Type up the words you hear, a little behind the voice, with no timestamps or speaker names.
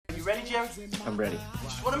ready, Jerry? I'm ready.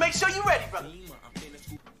 Just want to make sure you're ready, brother.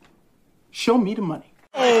 Show me the money.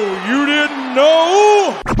 Oh, you didn't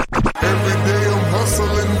know? Every day I'm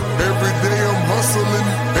hustling. Every day I'm hustling.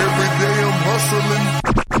 Every day I'm hustling.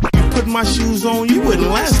 You put my shoes on, you wouldn't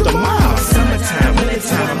last a mile. Summertime,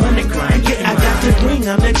 wintertime, I'm on the grind. Yeah, I got the ring,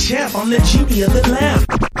 I'm the champ, I'm the genie of the lamp.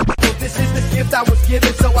 This is the gift I was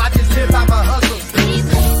given, so I just live by my hustle.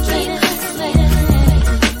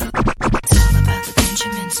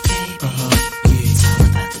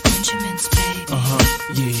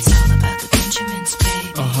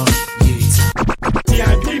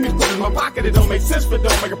 My pocket, it don't make sense, but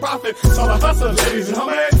don't make a profit. It's all a hustle, ladies and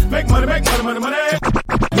homies. Make money, money.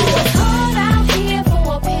 Hold out here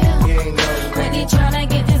for a pill. When he tryna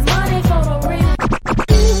get this money for the real.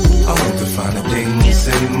 I want to find the things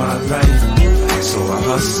in my life, so I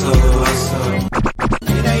hustle.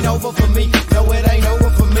 It ain't over for me. No, it ain't over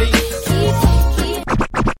for me.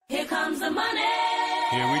 Here comes the money.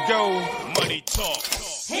 Here we go. Money talk.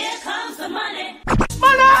 Here comes the money.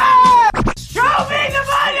 Show me the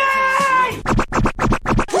money!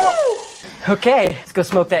 Okay, let's go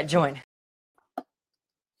smoke that joint.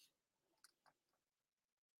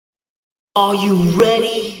 Are you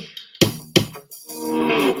ready?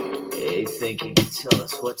 You think you can tell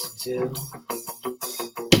us what to do?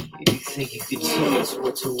 You think you can tell us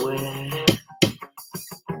what to wear?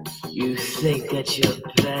 You think that you're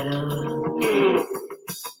better?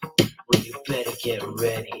 Well, you better get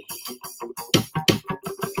ready.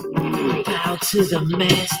 Bow to the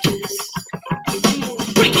masters.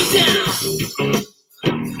 Break it down.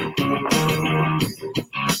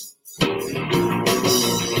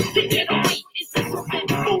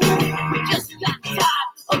 We just got tired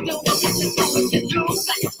of the worries and troubles and you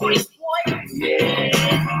got your voice, boy. Yeah,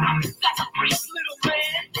 that's a voice, little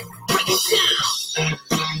man. Break it down.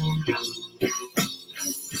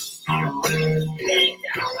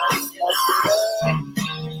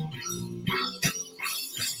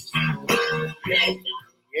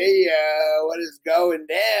 Yeah, what is going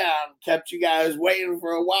down? Kept you guys waiting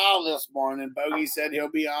for a while this morning. Bogey said he'll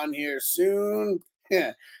be on here soon.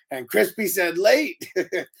 And Crispy said late.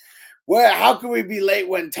 Well, how can we be late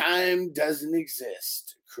when time doesn't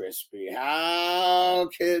exist, Crispy? How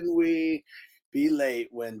can we be late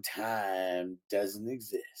when time doesn't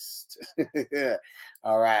exist?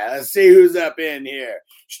 All right, let's see who's up in here.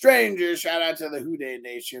 Stranger, shout out to the Houday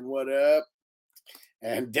Nation. What up?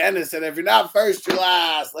 And Dennis said, if you're not first, you're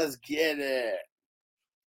last. Let's get it.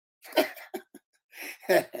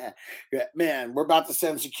 Man, we're about to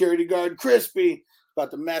send security guard Crispy. About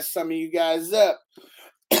to mess some of you guys up.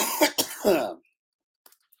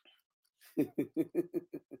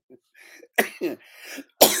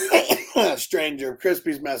 Stranger,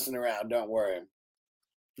 Crispy's messing around. Don't worry.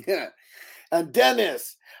 Yeah. And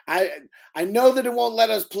Dennis, I know that it won't let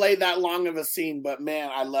us play that long of a scene, but man,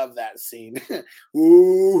 I love that scene.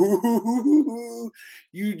 Ooh,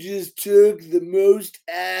 you just took the most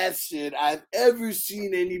acid I've ever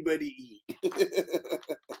seen anybody eat.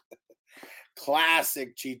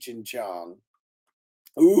 Classic Cheech and Chong.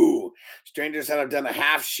 Ooh, Stranger said I've done a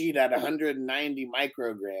half sheet at 190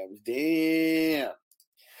 micrograms. Damn.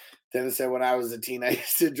 Dennis said, when I was a teen, I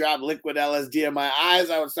used to drop liquid LSD in my eyes.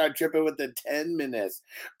 I would start tripping within 10 minutes.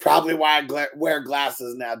 Probably why I wear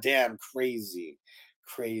glasses now. Damn, crazy.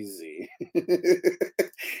 Crazy.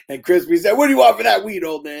 And Crispy said, what do you want for that weed,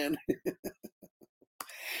 old man?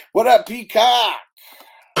 What up, Peacock?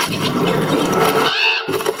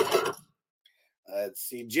 Let's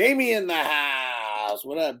see. Jamie in the house.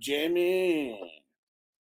 What up, Jamie?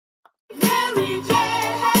 Mary J.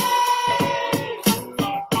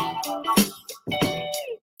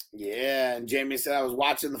 Yeah, and Jamie said I was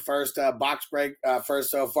watching the first box break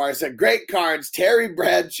first so far. He said, great cards. Terry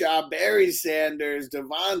Bradshaw, Barry Sanders,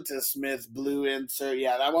 Devonta Smith, blue insert.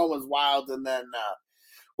 Yeah, that one was wild. And then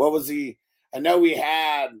what was he? I know we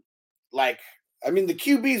had the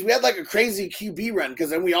QBs, we had like a crazy QB run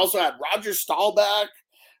because then we also had Roger Staubach,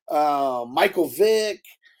 Michael Vick,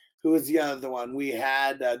 who was the other one. We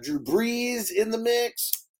had Drew Brees in the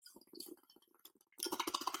mix.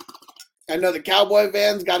 I know the Cowboy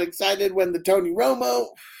fans got excited when the Tony Romo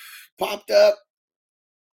popped up.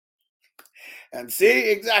 And see,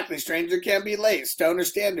 exactly, Stranger can't be late. Stoner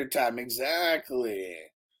Standard Time, exactly.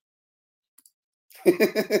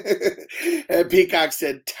 And Peacock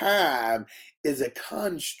said, time is a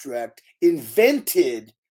construct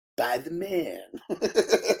invented by the man.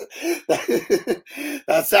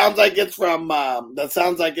 That sounds like it's from,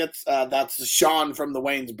 that's Sean from the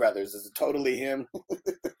Wayans Brothers. Is it totally him?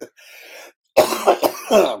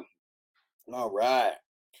 All right.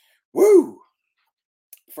 Woo.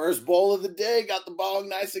 First bowl of the day. Got the bong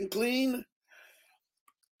nice and clean.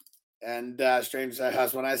 And Stranger Side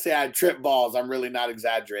House, when I say I trip balls, I'm really not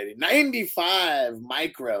exaggerating. 95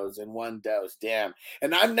 micros in one dose. Damn.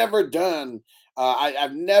 And I've never done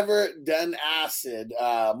I've never done acid.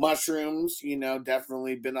 Mushrooms, you know,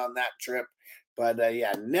 definitely been on that trip. But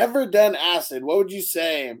yeah, never done acid. What would you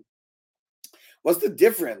say? What's the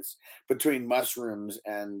difference between mushrooms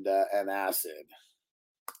and acid?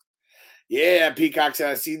 Yeah, Peacock said,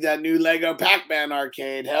 I see that new Lego Pac-Man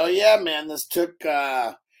arcade. Hell yeah, man. This took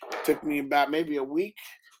me about maybe a week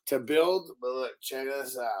to build. But look, check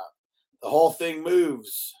this out. The whole thing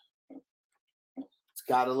moves. It's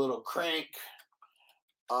got a little crank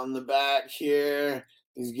on the back here.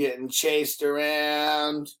 He's getting chased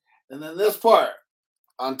around. And then this part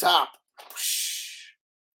on top.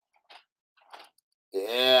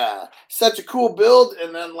 Yeah. Such a cool build.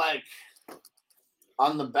 And then like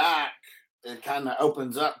on the back, it kind of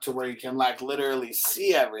opens up to where you can like literally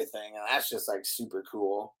see everything. And that's just like super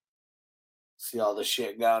cool. See all the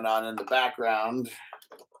shit going on in the background.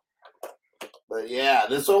 But yeah,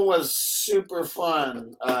 this one was super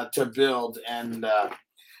fun to build, and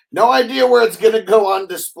no idea where it's gonna go on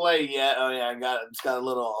display yet. Oh yeah, it's got a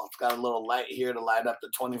little light here to light up the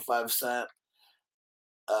 25-cent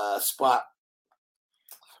spot.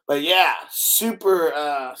 But yeah, super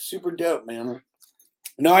dope, man.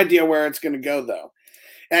 No idea where it's gonna go though.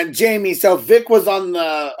 And Jamie, so Vic was on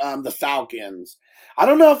the Falcons. I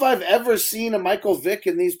don't know if I've ever seen a Michael Vick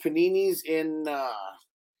in these paninis in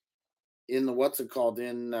the what's it called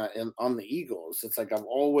in on the Eagles. It's like I've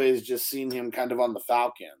always just seen him kind of on the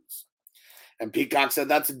Falcons. And Peacock said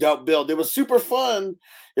that's a dope build. It was super fun.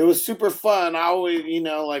 I always, you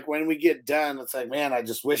know, like when we get done, it's like, man, I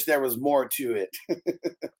just wish there was more to it.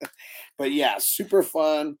 But yeah, super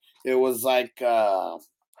fun. It was like I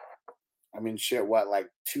mean, shit, what, like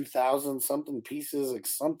 2,000 something pieces, like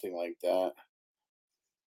something like that.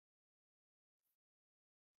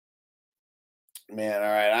 Man, all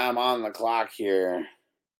right, I'm on the clock here.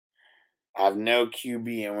 I have no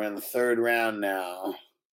QB, and we're in the third round now.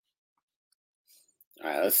 All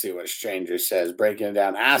right, let's see what Stranger says. Breaking it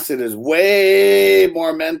down. Acid is way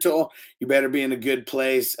more mental. You better be in a good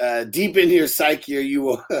place. Deep into your psyche, or you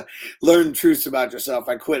will learn truths about yourself.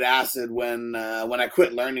 I quit acid when I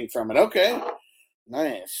quit learning from it. Okay,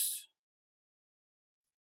 nice.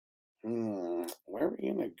 Where are we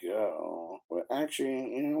gonna go? Well,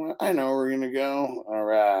 actually, you know what? I know where we're gonna go. All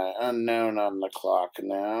right, unknown on the clock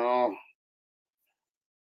now.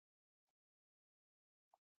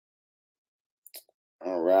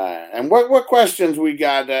 All right, and what questions we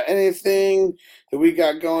got? Anything that we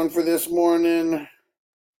got going for this morning? Let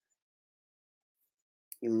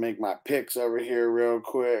me make my picks over here real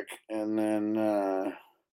quick, and then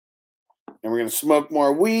we're gonna smoke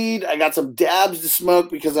more weed. I got some dabs to smoke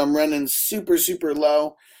because I'm running super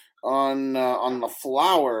low on the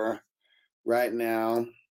flour right now.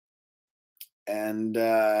 And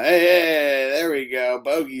hey, there we go.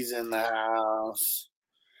 Bogey's in the house.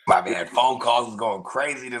 My bad. Phone calls was going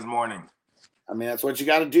crazy this morning. I mean, that's what you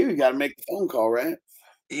got to do. You got to make the phone call, right?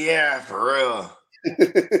 Yeah, for real.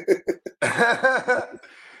 That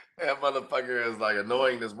motherfucker is like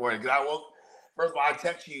annoying this morning. Cause I woke. First of all, I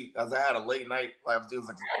text you as I had a late night. I was doing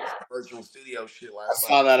like virtual studio shit last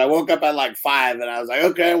night. I saw that. I woke up at like 5, and I was like,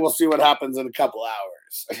 okay, we'll see what happens in a couple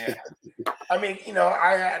hours. Yeah. I mean, you know,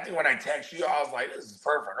 I think when I text you, I was like, this is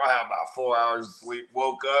perfect. I'll have about 4 hours of sleep.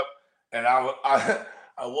 Woke up, and I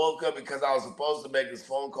woke up because I was supposed to make this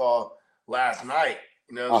phone call last night.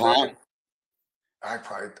 You know what I'm saying? I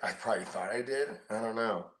probably thought I did. I don't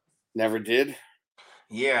know. Never did?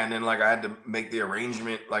 Yeah, and then like I had to make the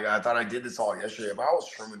arrangement. Like I thought I did this all yesterday, but I was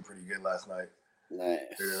trimming pretty good last night. Nice.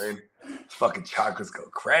 You know what I mean? Fucking chocolates go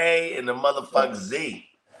cray and the motherfucking Z.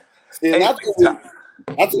 See, and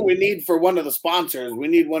that's what we need for one of the sponsors. We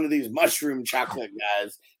need one of these mushroom chocolate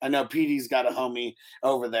guys. I know PD's got a homie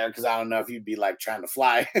over there because I don't know if you'd be like trying to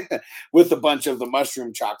fly with a bunch of the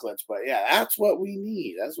mushroom chocolates. But yeah, that's what we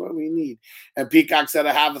need. That's what we need. And Peacock said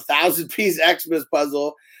I have 1,000-piece Xmas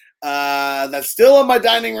puzzle that's still on my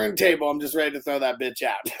dining room table. I'm just ready to throw that bitch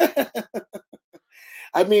out.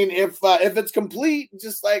 I mean, if it's complete,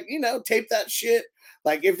 just like, you know, tape that shit.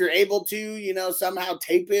 Like if you're able to, you know, somehow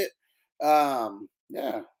tape it.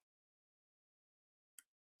 Yeah.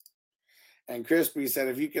 And Crispy said,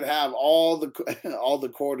 if you could have all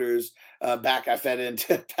the quarters back I fed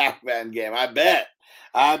into Pac-Man game, I bet,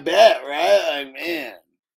 right? Like, man,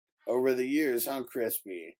 over the years, huh,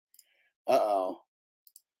 Crispy? Uh-oh.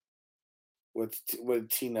 What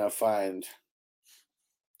did Tina find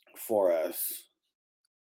for us?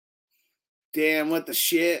 Damn, what the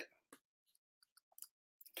shit?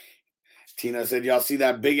 Tino said, y'all see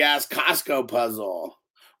that big ass Costco puzzle?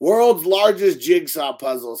 World's largest jigsaw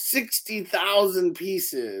puzzle, 60,000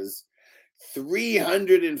 pieces,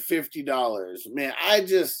 $350. Man,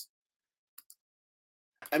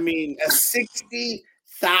 I mean, a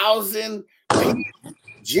 60,000 piece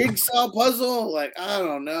jigsaw puzzle? Like, I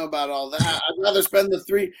don't know about all that. I'd rather spend the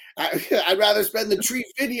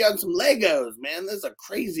 $350 on some Legos, man. This is a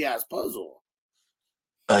crazy ass puzzle.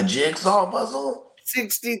 A jigsaw puzzle?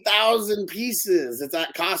 60,000 pieces. It's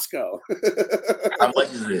at Costco. How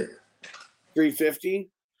much is it? $350.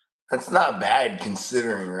 That's not bad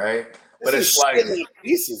considering, right? But This it's is like shit in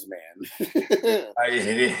pieces, man.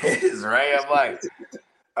 it is, right?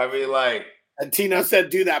 And Tino said,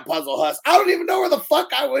 "Do that puzzle, Huss." I don't even know where the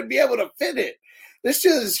fuck I would be able to fit it. This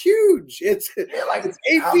shit is huge. It's like it's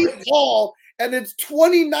 8 how feet big- tall and it's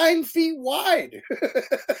 29 feet wide.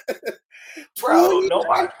 Bro, no,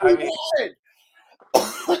 I mean, wide.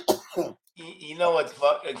 you know what's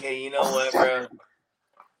fuck? Okay, you know what, bro?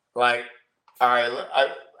 Like, all right,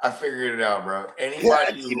 I figured it out, bro. Yeah,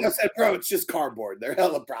 Anybody Tino said, "Bro, it's just cardboard. They're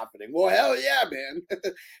hella profiting." Well, hell yeah, man.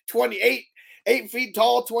 8 feet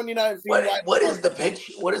tall, 29 feet wide. what is the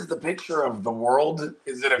picture? What is the picture of the world?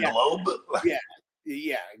 Is it a globe?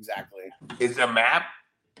 Yeah, exactly. Is it a map?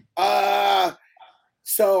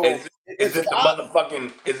 So Is it the got-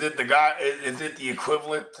 motherfucking? Is it the guy? Is it the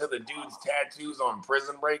equivalent to the dude's tattoos on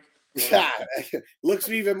Prison Break? looks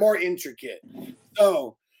even more intricate.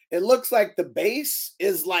 So it looks like the base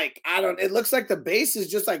is like, it looks like the base is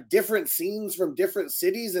just like different scenes from different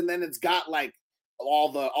cities, and then it's got like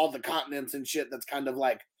all the continents and shit that's kind of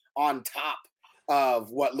like on top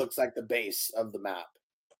of what looks like the base of the map.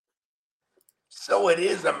 So it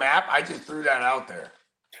is a map. I just threw that out there.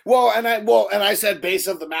 Well, and I said base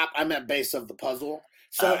of the map. I meant base of the puzzle.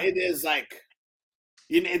 So it is like,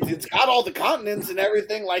 it's got all the continents and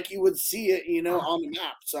everything like you would see it, on the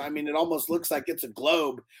map. So I mean, it almost looks like it's a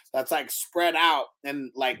globe that's like spread out,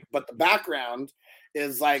 and like, but the background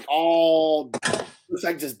is like it's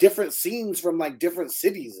like just different scenes from like different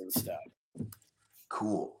cities and stuff.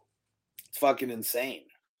 Cool. It's fucking insane.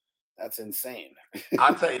 That's insane.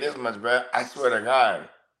 I'll tell you this much, bro. I swear to God,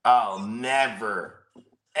 I'll never,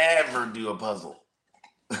 ever do a puzzle.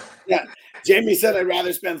 Yeah. Jamie said, "I'd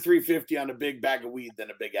rather spend $350 on a big bag of weed than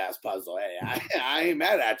a big ass puzzle." Hey, I ain't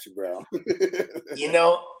mad at you, bro.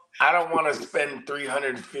 I don't want to spend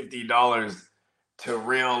 $350 to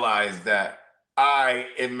realize that I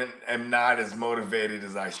am not as motivated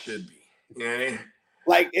as I should be. You know what I mean?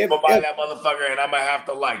 Like I'm gonna buy that motherfucker, and I'm gonna have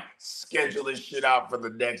to like schedule this shit out for the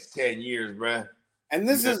next 10 years, bro. And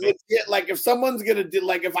this is legit. Like, if someone's gonna do,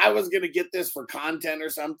 like, if I was gonna get this for content or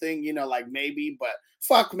something, like maybe, but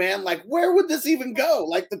fuck, man, like, where would this even go?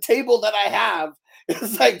 Like, the table that I have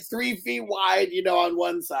is like 3 feet wide, on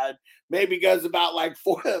one side, maybe goes about like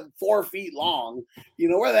 4 feet long.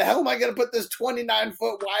 Where the hell am I gonna put this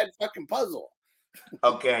 29-foot wide fucking puzzle?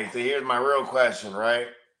 Okay, so here's my real question, right?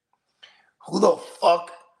 Who the fuck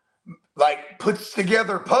like puts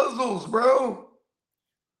together puzzles, bro?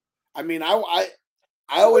 I mean, I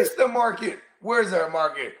always Where's the market? Where's our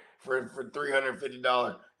market for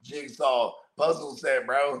 $350 jigsaw puzzle set,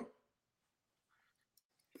 bro?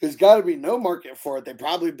 There's got to be no market for it. They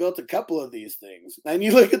probably built a couple of these things. And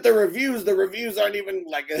you look at the reviews aren't even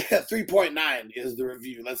like a 3.9 is the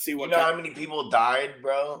review. Let's see what. You know how many people died,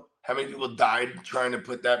 bro? How many people died trying to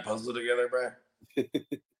put that puzzle together, bro?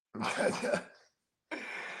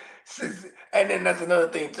 And then that's another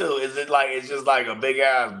thing too. Is it like it's just like a big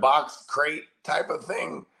ass box crate type of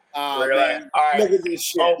thing? Where you're Man, like, all right, look at this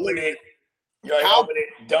shit. open it. You're like, open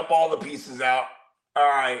it, dump all the pieces out. All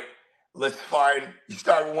right, let's find. You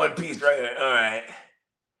start with one piece right there. All right.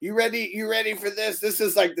 You ready for this? This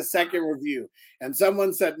is like the second review. And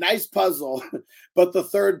someone said, "Nice puzzle," but the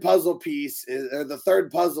third puzzle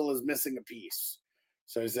is missing a piece.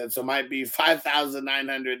 So he said, so might be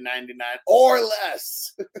 $5,999 or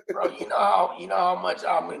less. Bro, you know how much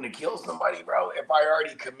I'm gonna kill somebody, bro. If I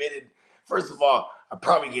already committed, first of all, I'm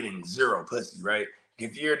probably getting zero pussy, right?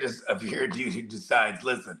 If you're a dude who decides,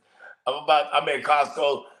 listen, I'm in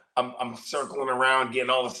Costco, I'm circling around getting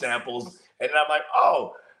all the samples, and then I'm like,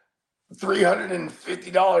 oh,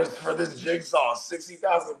 $350 for this jigsaw,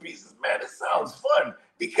 60,000 pieces. Man, it sounds fun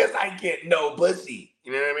because I get no pussy.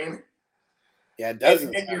 You know what I mean? Yeah, it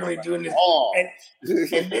doesn't. And you're really doing this. all. And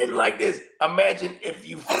then like this, imagine if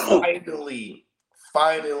you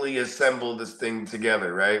finally assemble this thing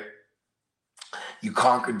together, right? You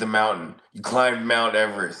conquered the mountain. You climbed Mount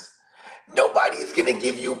Everest. Nobody's gonna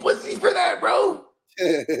give you pussy for that, bro.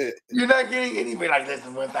 You're not getting anybody like,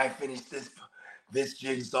 listen, once I finish this this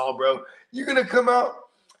jigsaw, bro. You're gonna come out,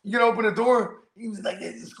 you can open the door, you can like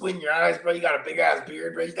this, squint your eyes, bro. You got a big ass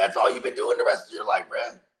beard, bro. That's all you've been doing the rest of your life, bro.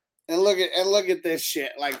 And look at this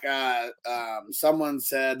shit. Like someone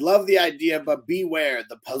said, love the idea, but beware,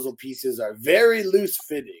 the puzzle pieces are very loose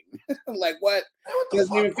fitting. Like what?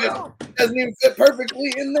 Doesn't even fit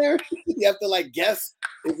perfectly in there. You have to like guess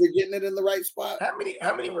if you're getting it in the right spot. How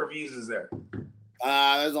many reviews is there?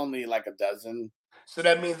 There's only like a dozen. So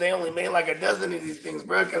that means they only made like a dozen of these things,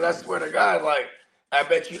 bro. Because I swear to God, like I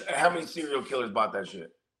bet you, how many serial killers bought that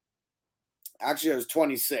shit? Actually, it was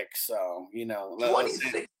 26. So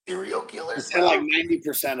 26 serial killers. Like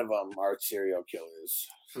 90% of them are serial killers.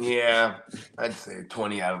 Yeah, I'd say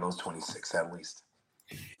 20 out of those 26 at least.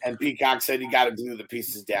 And Peacock said you got to glue the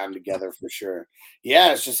pieces down together for sure.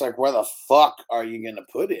 Yeah, it's just like, where the fuck are you gonna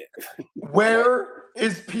put it? Where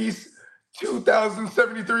is piece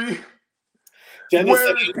 2073? Jenna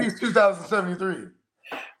Where is piece 2073?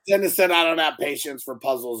 Jenna said, I don't have patience for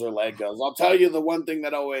puzzles or Legos. I'll tell you the one thing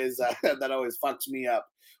that always fucks me up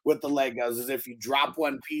with the Legos is if you drop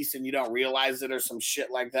one piece and you don't realize it or some shit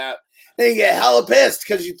like that, then you get hella pissed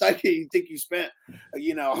because you think you spent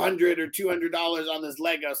 $100 or $200 on this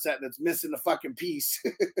Lego set and it's missing a fucking piece.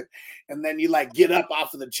 And then you like get up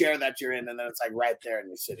off of the chair that you're in and then it's like right there and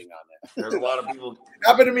you're sitting on it. There's a lot of people.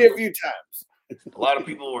 Happened to me a few times. A lot of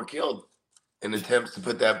people were killed in attempts to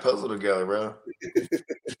put that puzzle together, bro.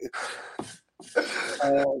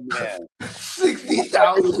 Oh man,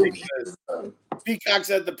 60,000 pieces. Peacock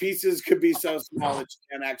said the pieces could be so small that you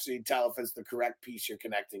can't actually tell if it's the correct piece you're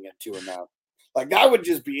connecting it to or not. Like that would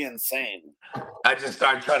just be insane. I just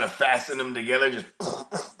started trying to fasten them together. Just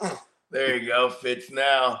there you go, fits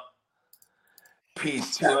now.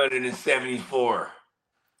 Piece 274.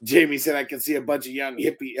 Jamie said, I can see a bunch of young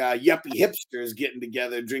yuppie hipsters getting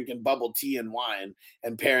together, drinking bubble tea and wine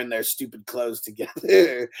and pairing their stupid clothes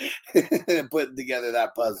together and putting together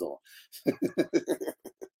that puzzle.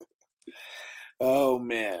 Oh,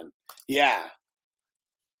 man. Yeah.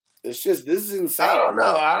 This is insane. I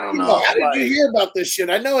don't know. How did you hear about this shit?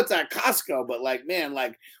 I know it's at Costco, but like, man,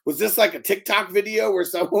 like, was this like a TikTok video where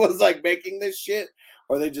someone was like making this shit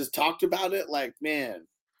or they just talked about it? Like, man,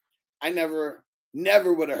 I never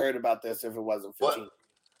would have heard about this if it wasn't for Tina.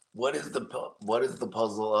 What is the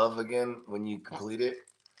puzzle of again when you complete it?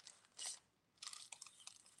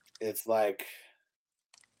 It's like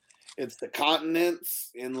it's the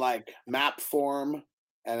continents in like map form,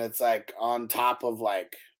 and it's like on top of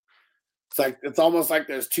like it's almost like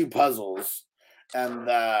there's two puzzles, and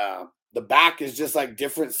the back is just like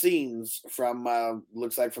different scenes from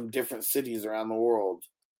looks like from different cities around the world.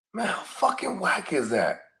 Man, how fucking whack is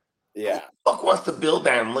that? Yeah. Who the fuck wants to build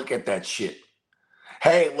that and look at that shit?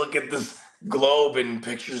 Hey, look at this globe and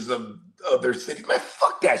pictures of other cities. Man,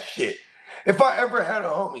 fuck that shit. If I ever had a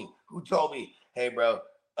homie who told me, hey, bro,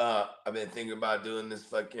 I've been thinking about doing this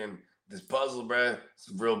puzzle, bro. It's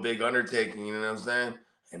a real big undertaking, you know what I'm saying?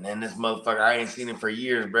 And then this motherfucker, I ain't seen him for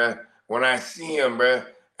years, bro. When I see him, bro,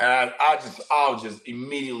 and I'll just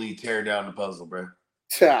immediately tear down the puzzle, bro.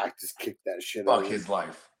 Just kick that shit out. Fuck his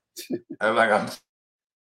life. I'm like,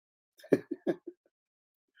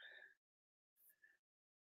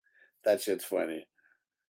 that shit's funny.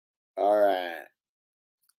 All right.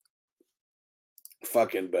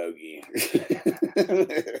 Fucking bogey.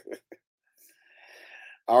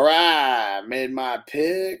 All right. Made my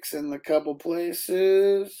picks in a couple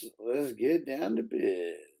places. Let's get down to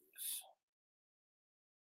biz.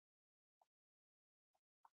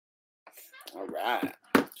 All right.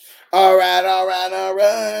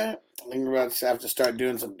 I think we're about to have to start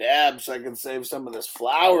doing some dabs so I can save some of this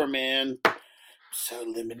flour, man. I'm so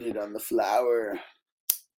limited on the flour.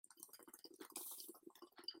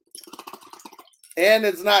 And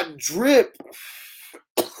it's not drip.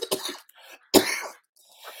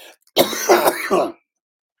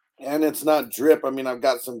 And it's not drip. I mean, I've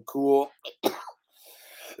got some cool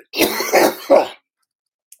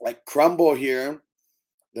like crumble here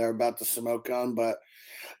they're about to smoke on, but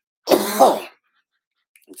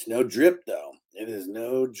it's no drip, though. It is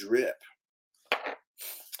no drip.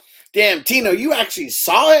 Damn, Tino, you actually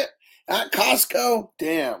saw it at Costco?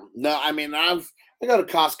 Damn. No, I mean, I go to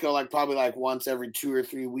Costco like probably like once every 2 or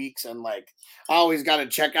 3 weeks, and like I always got to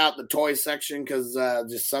check out the toy section because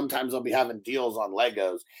just sometimes they'll be having deals on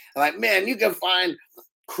Legos. And like, man, you can find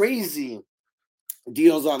crazy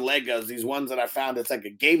deals on Legos. These ones that I found, it's like a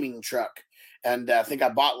gaming truck. And I think I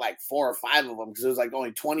bought like 4 or 5 of them because it was like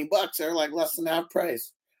only $20. They're like less than half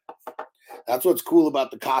price. That's what's cool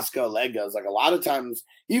about the Costco Legos. Like a lot of times,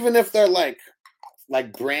 even if they're like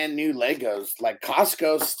brand new Legos, like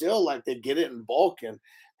Costco still like they get it in bulk and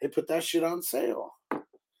They put that shit on sale.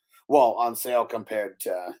 Well, on sale compared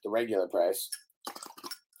to the regular price.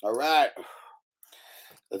 All right.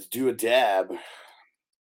 Let's do a dab.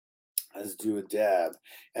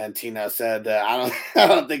 And Tina said, I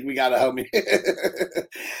don't think we got a homie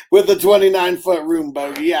with a 29-foot room,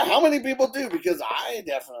 Bogey. Yeah, how many people do? Because I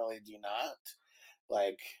definitely do not.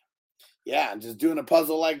 Like, yeah, just doing a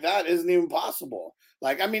puzzle like that isn't even possible.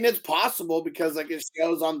 Like, I mean, it's possible because like it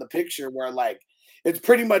shows on the picture where like it's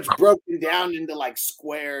pretty much broken down into like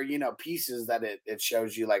square, pieces that it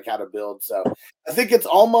shows you like how to build. So I think it's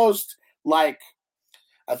almost like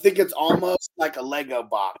a Lego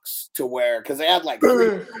box to where, because they had like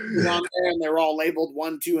 3 pieces on there and they're all labeled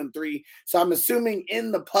 1, 2, and 3. So I'm assuming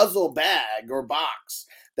in the puzzle bag or box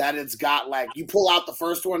that it's got like you pull out the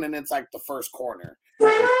first one and it's like the first corner.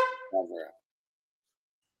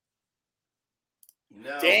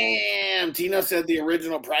 No. Damn, Tino said the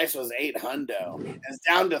original price was $800. It's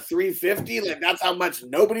down to $350. Like that's how much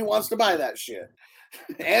nobody wants to buy that shit.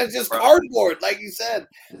 And it's just cardboard, like you said,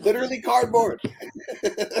 literally cardboard.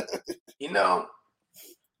 I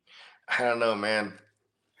don't know, man.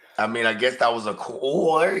 I mean, I guess that was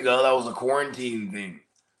there you go. That was a quarantine thing.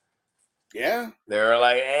 Yeah. They're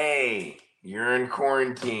like, hey, you're in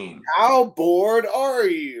quarantine. How bored are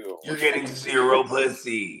you? You're getting 0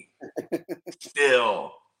 pussy.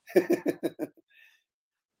 Still. I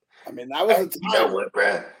mean, that was a time. You know what,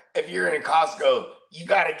 bro? If you're in a Costco, you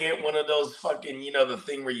got to get one of those fucking, the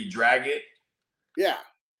thing where you drag it. Yeah.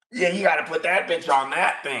 Yeah, you got to put that bitch on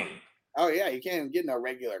that thing. Oh, yeah. You can't get no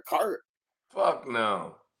regular cart. Fuck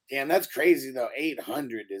no. Damn, that's crazy, though.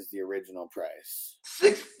 $800 is the original price.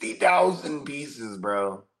 60,000 pieces,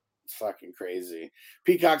 bro. It's fucking crazy.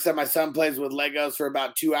 Peacock said my son plays with Legos for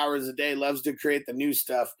about 2 hours a day, loves to create the new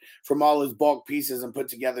stuff from all his bulk pieces and put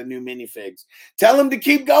together new minifigs. Tell him to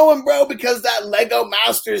keep going, bro, because that Lego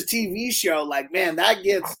Masters TV show, like, man,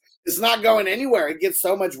 it's not going anywhere. It gets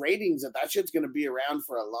so much ratings that shit's going to be around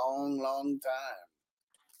for a long, long time.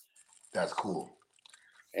 That's cool.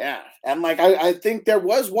 Yeah. And like, I think there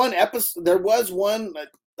was one episode, how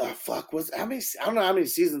many, I don't know how many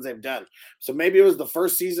seasons they've done. So maybe it was the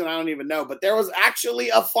first season. I don't even know, but there was actually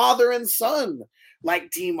a father and son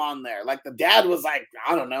like team on there. Like the dad was like,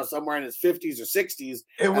 I don't know, somewhere in his 50s or 60s.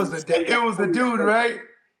 It was a dude, right?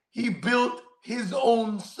 He built his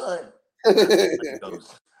own son.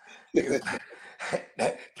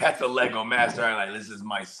 That's a Lego master. I'm like, this is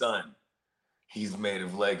my son. He's made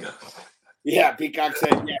of Legos. Yeah, Peacock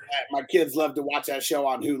said, yeah, my kids love to watch that show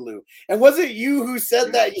on Hulu. And was it you who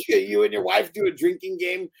said that you and your wife do a drinking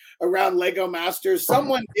game around Lego Masters?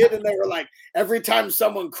 Someone did, and they were like, every time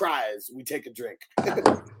someone cries, we take a drink.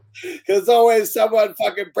 Because always someone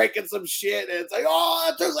fucking breaking some shit, and it's like,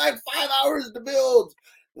 oh, it took like 5 hours to build.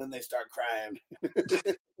 And then they start crying.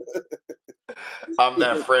 I'm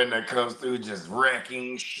that friend that comes through just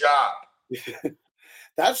wrecking shop.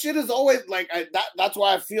 That shit is always like that's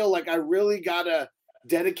why I feel like I really gotta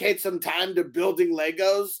dedicate some time to building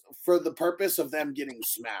Legos for the purpose of them getting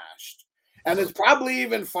smashed. And it's probably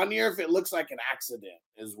even funnier if it looks like an accident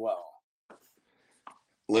as well.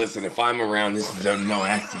 Listen, if I'm around, this is no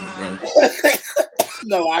accident, bro.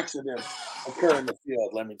 No accidents occur in the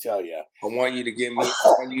field, let me tell you. I want you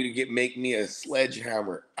to make me a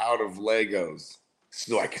sledgehammer out of Legos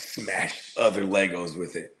so I can smash other Legos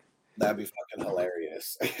with it. That'd be fucking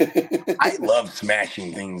hilarious. I love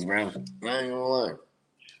smashing things, bro. I ain't gonna lie.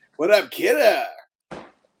 What up, kidda?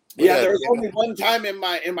 Yeah, there was only one time in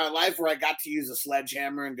my life where I got to use a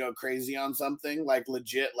sledgehammer and go crazy on something, like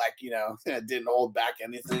legit, like, it didn't hold back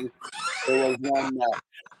anything. There was one,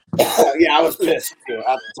 yeah, I was pissed too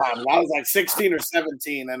at the time. I was like 16 or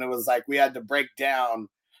 17, and it was like we had to break down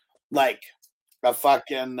like a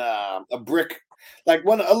fucking a brick, like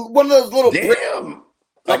one of those little Damn. brick.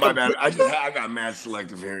 Like my bad. I got mad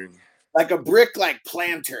selective hearing. Like a brick, like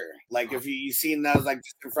planter. Like if you seen those, like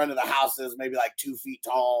just in front of the houses, maybe like 2 feet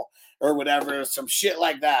tall or whatever, some shit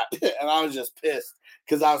like that. And I was just pissed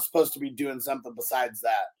because I was supposed to be doing something besides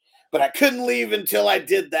that. But I couldn't leave until I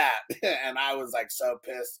did that. And I was like so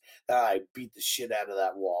pissed that I beat the shit out of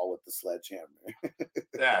that wall with the sledgehammer.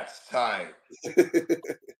 That's tight.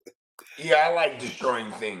 Yeah, I like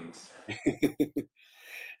destroying things.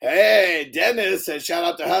 Hey, Dennis says, shout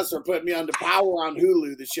out to Huss for putting me on the Power on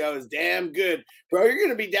Hulu. The show is damn good. Bro, you're going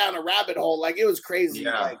to be down a rabbit hole. Like, it was crazy.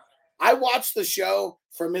 Yeah. Like, I watched the show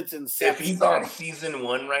from its inception. If he's on season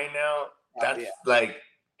 1 right now, that's like,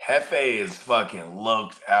 Hefe is fucking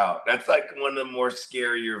loked out. That's like one of the more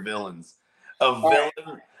scarier villains. A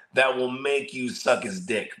villain that will make you suck his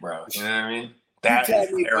dick, bro. You know what I mean? That is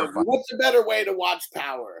terrifying. What's a better way to watch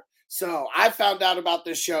Power? So I found out about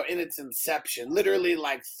this show in its inception, literally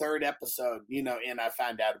like third episode, I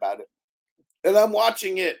found out about it. And I'm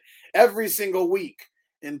watching it every single week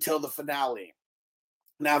until the finale.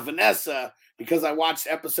 Now, Vanessa, because I watched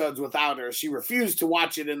episodes without her, she refused to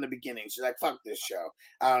watch it in the beginning. She's like, fuck this show.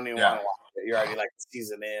 I don't even want to watch it. You're already like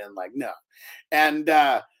season in. Like, no. And,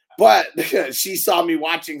 but she saw me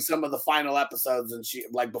watching some of the final episodes, and she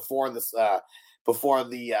like before the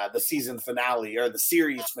season finale or the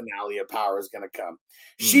series finale of Power is going to come.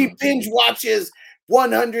 She binge watches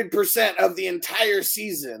 100% of the entire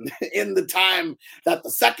season in the time that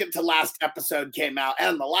the second to last episode came out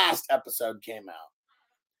and the last episode came out.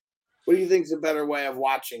 What do you think is a better way of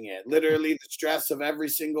watching it? Literally the stress of every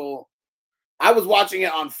single... I was watching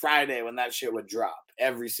it on Friday when that shit would drop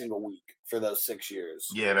every single week for those 6 years.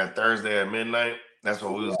 Yeah, that Thursday at midnight. That's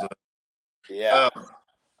what we was doing. Yeah.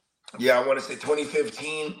 Yeah, I want to say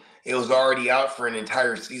 2015, it was already out for an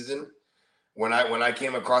entire season when I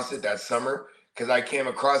came across it that summer, because I came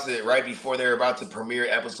across it right before they were about to premiere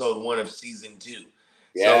episode 1 of season 2.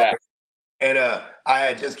 Yeah. So, and I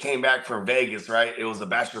had just came back from Vegas, right? It was a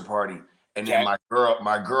bachelor party. And then my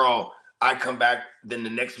girl, I come back then the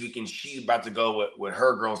next weekend, she's about to go with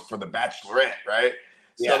her girls for the bachelorette, right?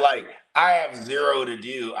 Yeah. So like I have zero to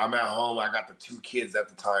do. I'm at home. I got the 2 kids at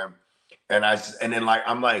the time. And then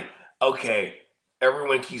I'm like, okay,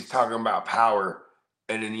 everyone keeps talking about Power.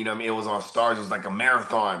 And then, it was on Stars. It was like a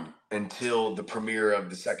marathon until the premiere of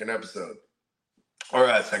the second episode. Or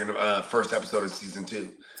first episode of season 2.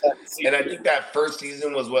 And I think that first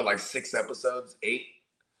season was like 6 episodes? 8?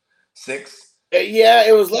 6? Yeah,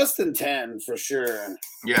 it was less than 10 for sure.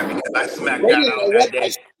 Yeah, because I smacked that out that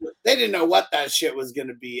day. They didn't know what that shit was going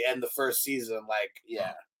to be in the first season. Like,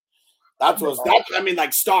 yeah.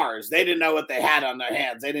 Like Stars. They didn't know what they had on their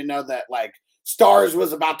hands. They didn't know that, like, Stars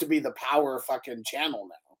was about to be the Power fucking channel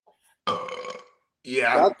now.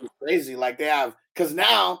 Yeah. That's crazy. Like, they have, because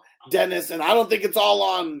now, Dennis, and I don't think it's all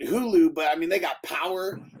on Hulu, but I mean, they got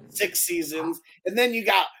Power 6 seasons, and then you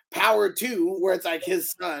got Power 2, where it's like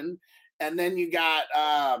his son, and then you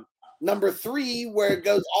got number 3, where it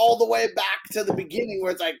goes all the way back to the beginning,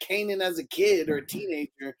 where it's like Kanan as a kid or a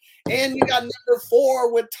teenager, and you got number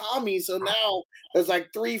 4 with Tommy. So now there's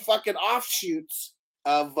like 3 fucking offshoots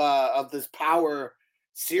of this Power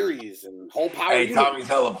series and whole Power. Hey, Tommy's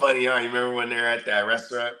hella funny, huh? You remember when they're at that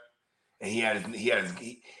restaurant and he had his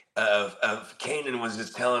Kanan was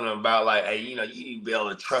just telling him about like, hey, you need to be able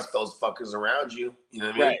to trust those fuckers around you. You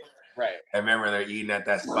know what I mean? Right. I remember they're eating at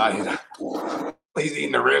that spot. He's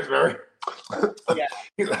eating the ribs, remember? Yeah.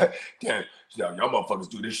 He's like, damn, y'all motherfuckers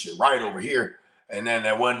do this shit right over here. And then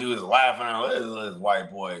that one dude is laughing at this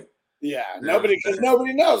white boy. Yeah, nobody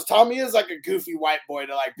knows. Tommy is like a goofy white boy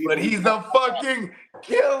to like people. But he's a fucking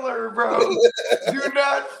killer, bro. Do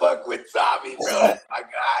not fuck with Tommy, bro. That's my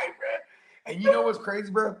guy, bro. And you know what's crazy,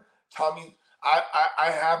 bro? Tommy, I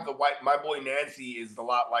have my boy Nancy is a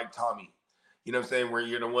lot like Tommy. You know what I'm saying? Where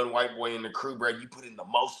you're the one white boy in the crew, bro. You put in the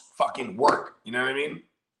most fucking work. You know what I mean?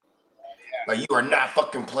 Yeah. Like you are not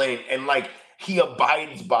fucking playing. And like he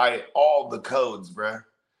abides by all the codes, bro.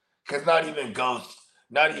 Because not even Ghost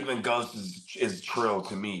is Trill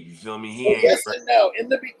to me. You feel me? He ain't. Yes and no. In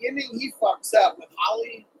the beginning, he fucks up with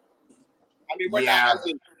Holly. I mean, we're not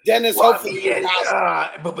having Dennis. Well, hopefully,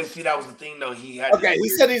 but see, that was the thing, though. He had. Okay, he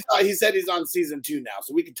said he's on season 2 now,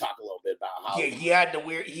 so we can talk a little bit about Holly. Yeah, he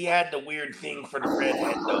had the weird thing for the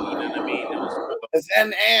redhead, though. You know what I mean?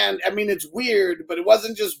 And I mean, it's weird, but it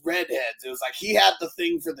wasn't just redheads. It was like he had the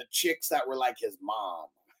thing for the chicks that were like his mom.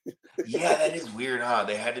 Yeah, that is weird, huh?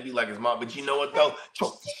 They had to be like his mom. But you know what, though?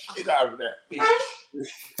 Choke the shit out of that bitch.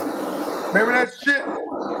 Remember that shit?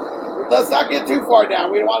 Let's not get too far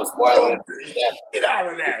down. We don't want to spoil it. Get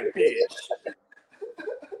out of that bitch.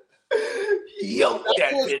 Yo,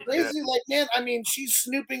 that was bitch. crazy. Like, man, I mean, she's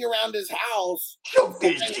snooping around his house. Choke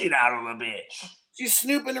this shit out of the bitch. She's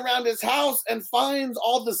snooping around his house and finds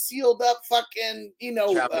all the sealed up fucking,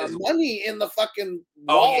 money in the fucking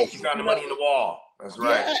wall. Oh, yeah, she found the money in the wall. That's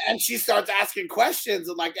right. Yeah, and she starts asking questions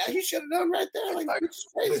and like, he should have known right there. Like it's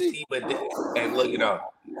crazy. And look,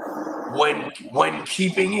 when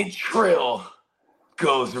keeping it Trill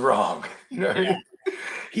goes wrong, you know what I mean?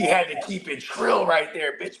 He had to keep it Trill right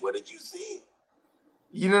there, bitch. What did you see?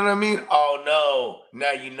 You know what I mean? Oh no,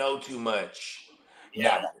 now you know too much.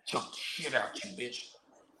 Yeah, I'm gonna choke the shit out you, bitch.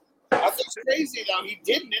 That's crazy though. He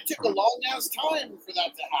didn't. It took a long ass time for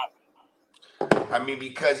that to happen. I mean,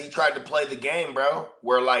 because he tried to play the game, bro.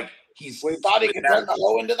 Where like he thought he could turn the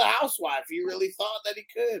hoe into the housewife. He really thought that he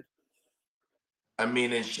could. I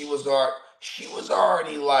mean, and she was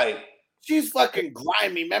already like She's fucking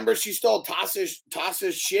grimy. Remember, she stole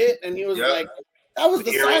Tasha's shit, and he was Yeah. like, "That was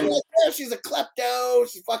the sign Earrings. right there. She's a klepto.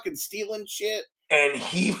 She's fucking stealing shit." And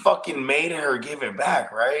he fucking made her give it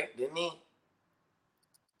back, right? Didn't he?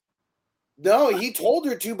 No, he told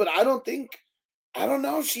her to, but I don't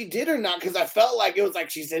know if she did or not, because I felt like it was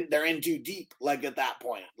like they're in too deep, like at that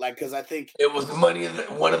point, like because I think It was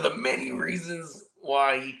one of the many reasons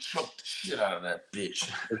why he choked the shit out of that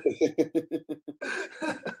bitch.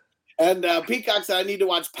 And Peacock said I need to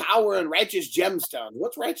watch Power and Righteous Gemstones.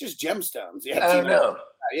 What's Righteous Gemstones? Yeah, I don't know.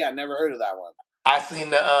 Yeah, never heard of that one. I seen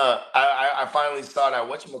the I finally saw that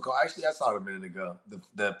whatchamacallit. Actually, I saw it a minute ago.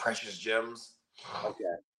 The Precious Gems. Okay.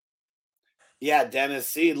 Yeah, Dennis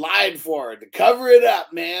C lied for her to cover it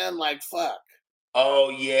up, man. Like fuck. Oh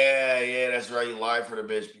yeah, that's right. You lied for the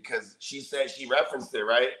bitch because she said she referenced it,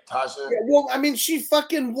 right, Tasha? Yeah, well, I mean, she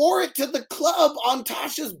fucking wore it to the club on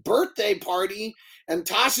Tasha's birthday party, and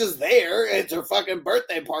Tasha's there. It's her fucking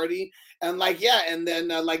birthday party, and like, yeah, and then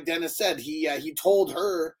like Dennis said, he told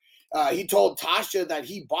her, he told Tasha that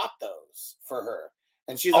he bought those for her,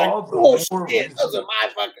 and she's like, "Oh shit, those are my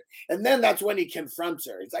fucking." And then that's when he confronts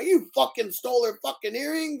her. He's like, "You fucking stole her fucking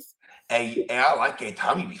earrings." Hey, I like it.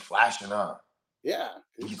 Tommy be flashing up. Yeah,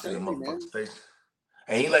 You it's see the crazy, man. motherfucker's face.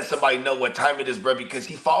 And he let somebody know what time it is, bro, because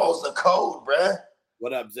he follows the code, bro.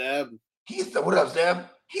 What up, Zeb? What up, Zeb?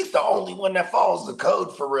 He's the only one that follows the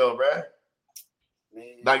code for real, bro.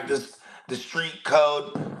 Man. Like the street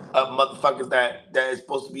code of motherfuckers that is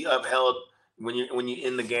supposed to be upheld when you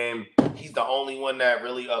in the game. He's the only one that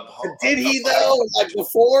really upholds. Did he though? Like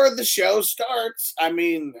before the show starts? I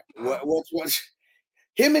mean, what's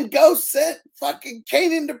him and Ghost sent fucking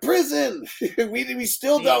Kanan to prison. we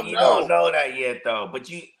still don't know. You don't know that yet though,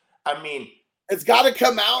 but I mean, it's got to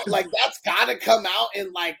come out. Like that's got to come out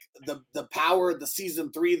in like the Power, the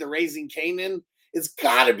season 3, the Raising Kanan. It's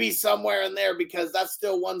got to be somewhere in there because that's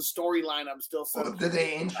still one storyline. I'm still. Did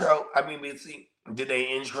they intro? I mean, did they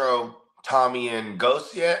intro Tommy and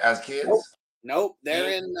Ghost yet as kids? Nope.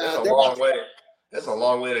 They're in. That's a long way. That's a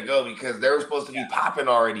long way to go because they were supposed to be popping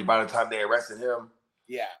already by the time they arrested him.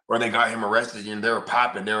 Yeah. Or they got him arrested and they were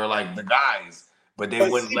popping. They were like the guys, but they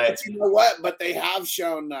wouldn't let. But you know what? But they have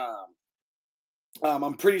shown.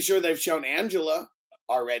 I'm pretty sure they've shown Angela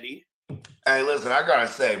already. Hey, listen, I gotta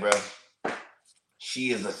say, bro,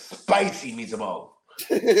 she is a spicy meatball.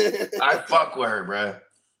 I fuck with her, bro.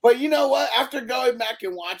 But you know what? After going back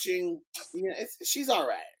and watching, she's all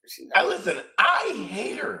right. Listen, I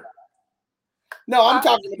hate her. No, I'm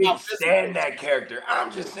talking I about stand that character.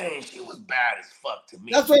 I'm just saying she was bad as fuck to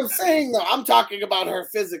me. That's what I'm saying, though. I'm talking about her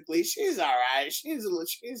physically. She's all right. She's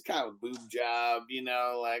kind of a boob job,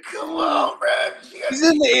 like. Come on, bro. She's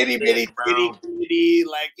in the itty bitty titty,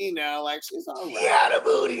 like like she's all right. She had a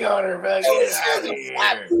booty on her, bro. She has a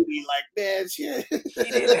flat booty, like man. She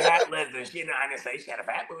didn't have. Listen, she didn't say she had a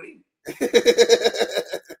fat booty.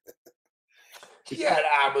 She had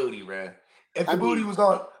a booty, bro. If the booty was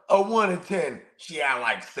on a 1 in 10, she had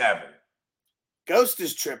like 7. Ghost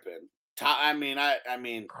is tripping. I know.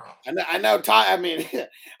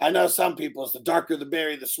 I know some people. It's the darker the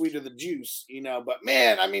berry, the sweeter the juice. But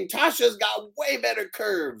man, Tasha's got way better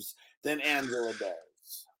curves than Angela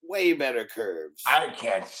does. Way better curves. I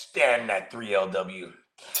can't stand that 3LW.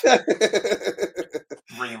 3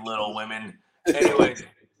 Little Women. Anyway,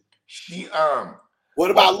 she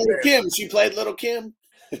What about Little Kim? She played Little Kim.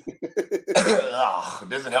 It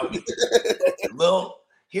doesn't help me.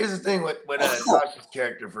 Here's the thing with Tasha's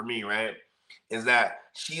character for me, right? Is that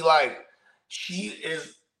she's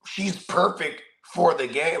perfect for the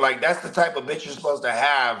game. Like that's the type of bitch you're supposed to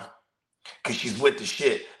have because she's with the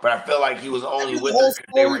shit. But I feel like he was only with her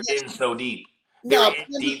because they were in so deep. They were in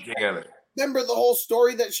deep together. Remember the whole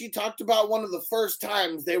story that she talked about one of the first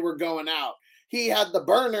times they were going out? He had the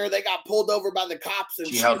burner. They got pulled over by the cops, and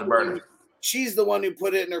she held the burner. She's the one who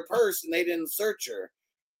put it in her purse, and they didn't search her.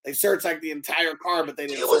 They searched like the entire car, but they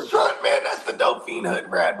didn't. She was drunk, man. That's the dope fiend hood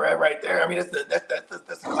rat, bro, right there. I mean, that's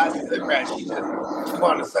the classic hood rat. She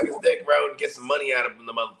wanted to suck his dick, bro, and get some money out of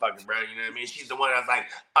the motherfucker, bro. You know what I mean? She's the one that's like,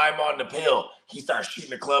 I'm on the pill. He starts shooting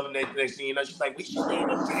the club, and next thing you know, she's like, we should name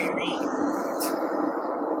him Tyrese.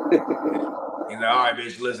 He's like, all right,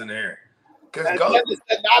 bitch, listen here. Because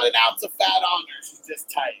not an ounce of fat on her. She's just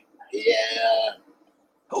tight. Yeah.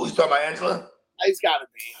 Who's talking about Angela? He's got to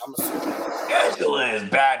be. I'm assuming. Angela is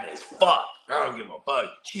bad as fuck. I don't give a fuck.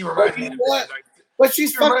 She reminds me of but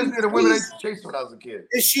she's reminds me of the women I used to chase when I was a kid.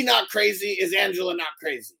 Is she not crazy? Is Angela not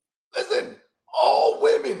crazy? Listen, all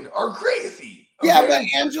women are crazy. Okay? Yeah, but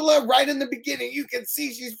Angela, right in the beginning, you can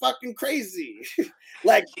see she's fucking crazy.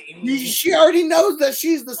 Like she already knows that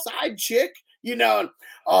she's the side chick. you know,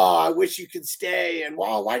 oh, I wish you could stay, and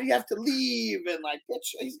wow, why do you have to leave? And like,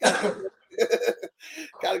 bitch, he's got to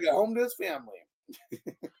go home to his family.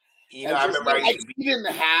 You know, I remember like, she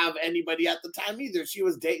didn't have anybody at the time either. She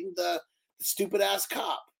was dating the stupid ass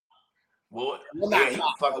cop. Well, Not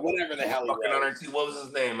cop, whatever the hell he was. On her too. What was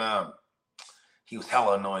his name? He was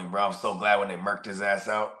hella annoying, bro. I'm so glad when they murked his ass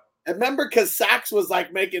out. I remember because Sax was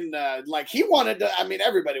like making like he wanted to. I mean,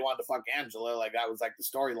 everybody wanted to fuck Angela. Like that was like the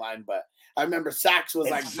storyline. But I remember Sax was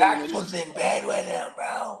like Sax was in bed with him,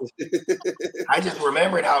 bro. I just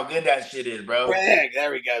remembered how good that shit is, bro. Greg,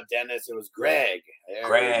 there we go, Dennis. It was Greg.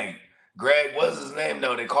 Greg. Greg was his name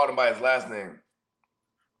though. They called him by his last name.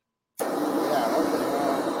 Yeah, okay.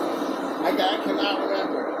 I cannot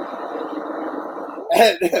remember.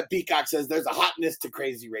 And Peacock says there's a hotness to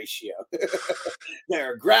crazy ratio.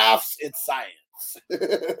 There are graphs, it's science.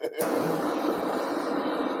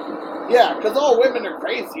 Yeah, because all women are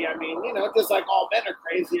crazy. I mean, you know, just like all men are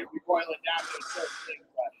crazy if we boil it down to a certain thing.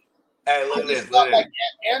 But hey, look at this. Like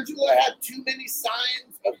Angela had too many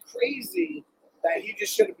signs of crazy that he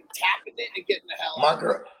just should have been tapping it and getting the hell out. My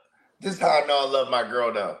girl, this is how I know I love my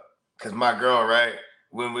girl though. Because my girl, right,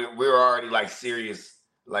 when we were already like serious,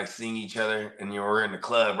 like seeing each other, and you were in the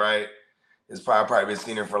club, right? It's probably been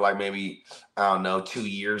seeing her for like maybe, I don't know, 2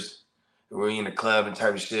 years. We're in the club and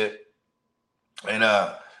type of shit. And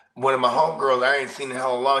one of my homegirls, I ain't seen in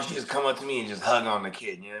hell long, she just come up to me and just hug on the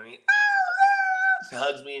kid, you know what I mean? She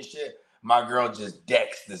hugs me and shit. My girl just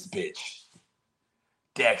decks this bitch.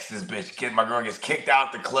 My girl gets kicked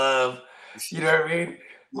out the club. You know what I mean?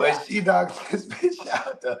 When she knocked this bitch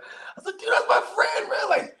out, I was like, dude, that's my friend, man.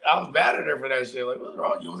 Like, I was mad at her for that shit. Like, what's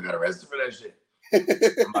wrong? You almost got arrested for that shit.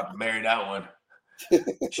 I'm about to marry that one.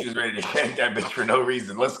 She was ready to shank that bitch for no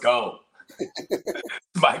reason. Let's go.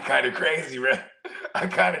 My kind of crazy, man. I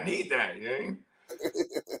kind of need that, you know?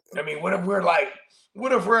 I mean, what if we're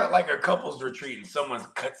at like a couples retreat and someone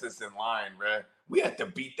cuts us in line, bro? We have to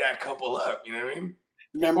beat that couple up, you know what I mean?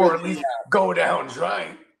 Or at least go down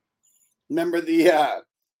dry. Remember the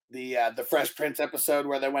Fresh Prince episode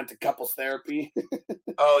where they went to couples therapy?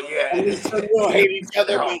 Oh yeah, and they will hate each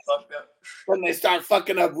other when they start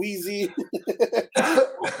fucking up Wheezy with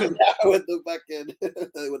the fucking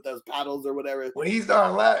with those paddles or whatever. When he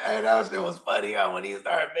started laughing, hey, that shit was funny. When he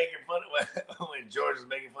started making fun of when George was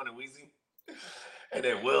making fun of Wheezy, and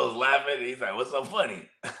then Will's laughing, and he's like, "What's so funny?"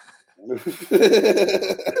 Will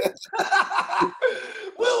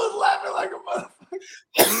was laughing like a motherfucker.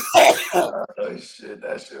 Oh shit,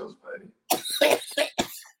 that shit was funny.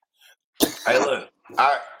 Hey, look,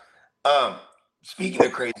 speaking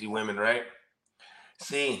of crazy women, right?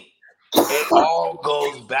 See, it all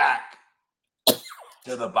goes back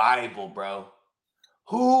to the Bible, bro.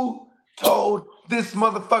 Who told this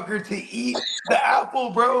motherfucker to eat the apple,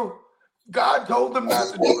 bro? God told them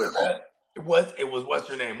not to do it, man. It was what's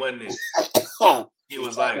her name, wasn't it? He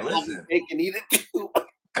was like, listen, they can eat it too.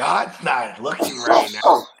 God's not looking right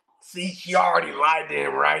now. See, she already lied to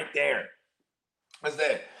him right there. What's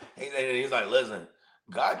that? He's like, listen,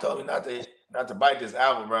 God told me not to bite this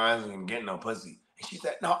apple, bro. I ain't getting no pussy. And she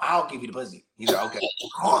said, no, I'll give you the pussy. He's like, okay.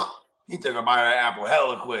 He took a bite of that apple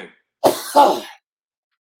hella quick.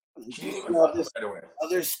 She didn't even fuck right away.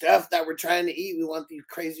 Other stuff that we're trying to eat, we want these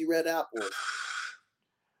crazy red apples.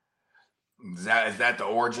 Is that the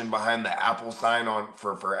origin behind the Apple sign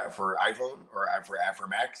for iPhone or for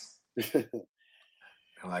Macs?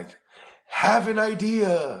 Like, have an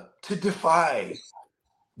idea to defy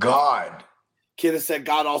God. Kidda said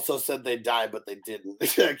God also said they die, but they didn't.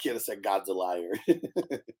 Kidda said God's a liar.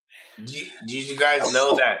 Did you guys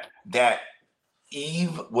know that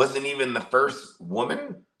Eve wasn't even the first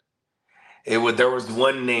woman? There was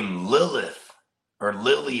one named Lilith or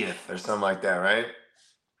something like that, right?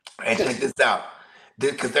 And check this out,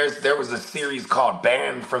 because there was a series called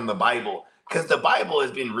Banned from the Bible, because the Bible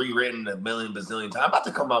has been rewritten a million bazillion times. I'm about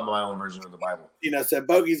to come up with my own version of the Bible. Said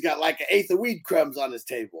Bogey's got like an eighth of weed crumbs on his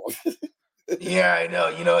table. Yeah, I know.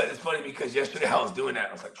 It's funny because yesterday I was doing that.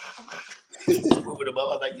 I was like, moving them up.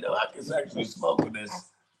 I was like, I can actually smoke with this.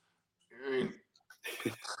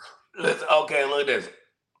 Okay, look at this.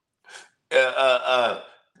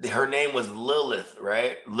 Her name was Lilith,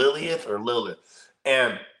 right? Lilith.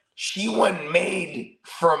 And she wasn't made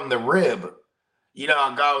from the rib.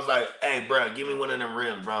 God was like, hey, bro, give me one of them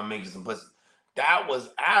ribs, bro. I'm making some pussy. That was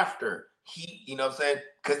after he, you know what I'm saying?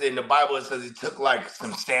 Because in the Bible, it says he took like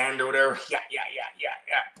some sand or whatever. Yeah.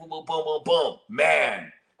 Boom, boom, boom, boom, boom.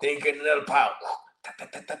 Man. Then he get another pile.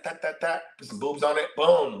 Put some boobs on it.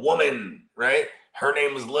 Boom. Woman, right? Her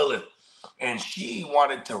name was Lilith. And she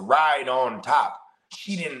wanted to ride on top.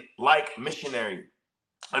 She didn't like missionary.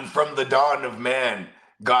 And from the dawn of man,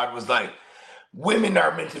 God was like, women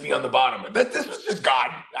are meant to be on the bottom. But this was just God.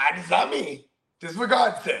 It's not me. This is what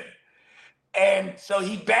God said. And so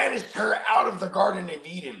he banished her out of the Garden of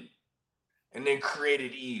Eden and then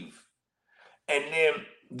created Eve. And then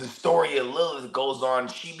the story of Lilith goes on.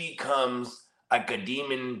 She becomes like a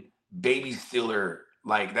demon baby stealer.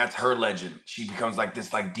 Like, that's her legend. She becomes like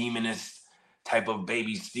this like demoness type of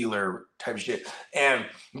baby stealer type of shit. And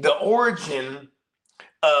the origin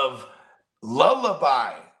of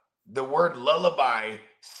lullaby, the word lullaby,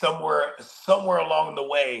 somewhere along the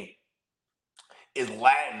way is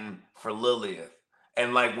Latin for Lilith.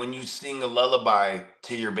 And like when you sing a lullaby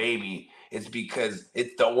to your baby, it's because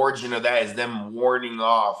it's the origin of that is them warding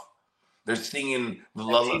off. They're singing the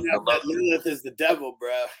lullaby. You know that Lilith is the devil,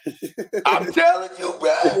 bro. I'm telling you,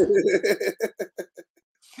 bro.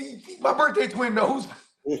 See, my birthday twin knows.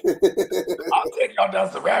 I'll take y'all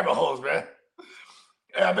down some rabbit holes, man.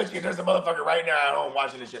 And I bet you there's a motherfucker right now at home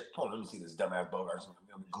watching this shit. Hold on, let me see this dumbass Bogart.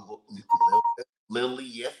 Google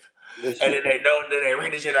Lilith. And then they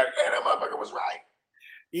read this shit like, yeah, that motherfucker was right.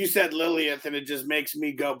 You said Lilith, and it just makes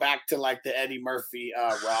me go back to like the Eddie Murphy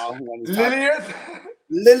Raw. Lilith?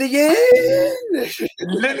 Lillian.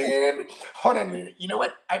 Lillian. Hold on a minute. You know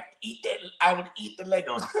what? I would eat the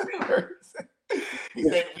Legos. He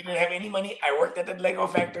said we didn't have any money. I worked at the Lego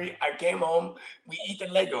factory. I came home. We eat the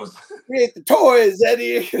Legos. We ate the toys,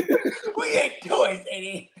 Eddie. We ate toys,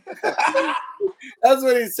 Eddie. That's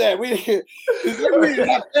what he said. We didn't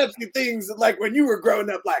have fancy things like when you were growing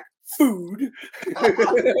up, like food.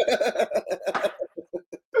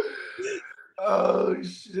 Oh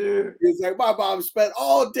shit. He's like, my mom spent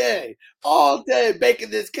all day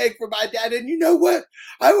baking this cake for my dad. And you know what?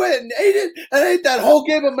 I went and ate it, and I ate that whole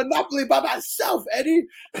game of Monopoly by myself, Eddie.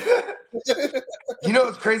 You know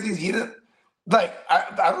what's crazy is he didn't like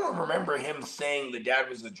I don't remember him saying the dad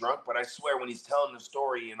was a drunk, but I swear when he's telling the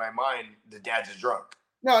story in my mind, the dad's a drunk.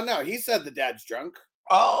 No, he said the dad's drunk.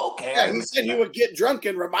 Oh, okay. Yeah, he said he would get drunk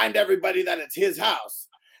and remind everybody that it's his house.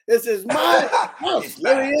 This is my house,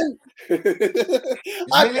 Lillian.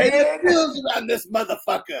 I pay the bills around this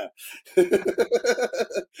motherfucker.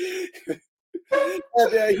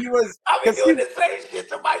 And he was. I've been doing the same shit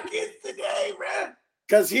to my kids today, man.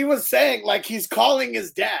 Because he was saying, like, he's calling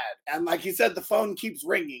his dad. And like he said, the phone keeps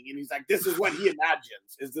ringing. And he's like, this is what he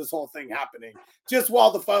imagines is this whole thing happening. Just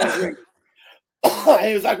while the phone's ringing. And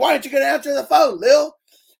he was like, why aren't you going to answer the phone, Lil?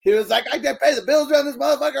 He was like, I got to pay the bills around this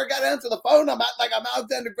motherfucker. I got to answer the phone. I'm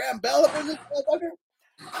Alexander Graham Bell up in this motherfucker.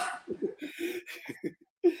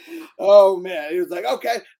 Oh, man. He was like,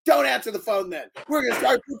 okay, don't answer the phone then. We're going to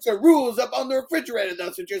start putting some rules up on the refrigerator, though,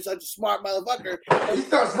 since you're such a smart motherfucker. He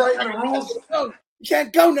starts writing the rules. You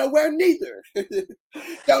can't go nowhere neither.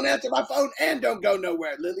 Don't answer my phone and don't go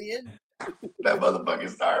nowhere, Lillian. That motherfucker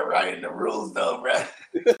started writing the rules, though, bro.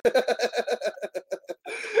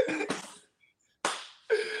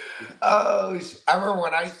 Oh, I remember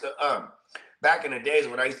when I used to back in the days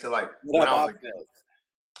when I used to like when I was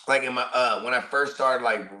like in my when I first started,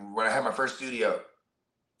 like when I had my first studio,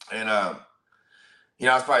 and you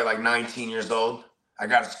know, I was probably like 19 years old. I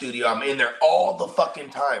got a studio. I'm in there all the fucking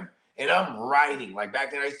time, and I'm writing. Like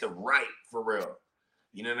back then, I used to write for real.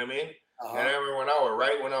 You know what I mean? And I remember when I would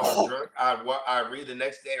write when I was drunk, I'd read the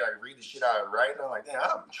next day, or I'd read the shit I would write, and I'm like, damn,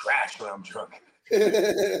 I'm trash when I'm drunk.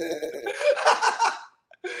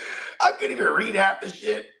 I couldn't even read half the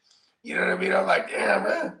shit. You know what I mean? I'm like, damn,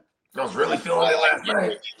 man. I was really feeling it last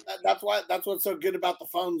night. That's what's so good about the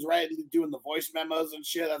phones, right? Doing the voice memos and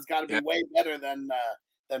shit. That's got to be way better than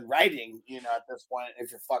writing. You know, at this point,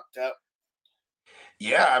 if you're fucked up.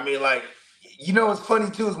 Yeah, I mean, like, you know, what's funny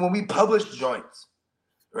too is when we publish joints,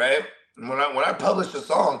 right? When I publish a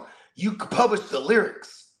song, you publish the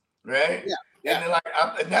lyrics, right? Yeah. And then,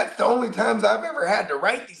 and that's the only times I've ever had to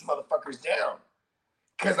write these motherfuckers down.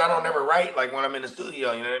 Because I don't ever write like when I'm in the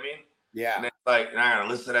studio, you know what I mean? Yeah. And it's like, and I gotta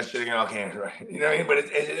listen to that shit again. Okay, right? You know what I mean? But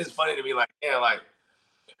it is funny to be like, yeah, like,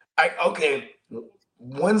 okay.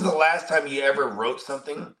 When's the last time you ever wrote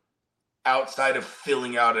something outside of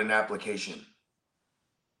filling out an application?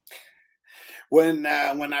 When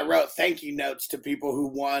I wrote thank you notes to people who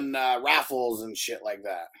won raffles and shit like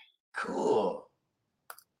that. Cool.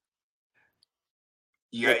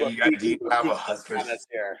 Do you have a hustler?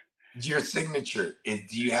 Your signature is?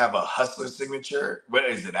 Do you have a hustler signature? What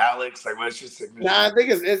is it, Alex? Like, what's your signature? No, I think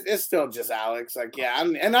it's still just Alex. Like, yeah, I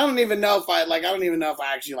don't even know if I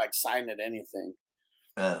actually like signed it anything.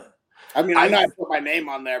 I mean, I know I put my name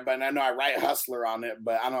on there, but I know I write Hustler on it,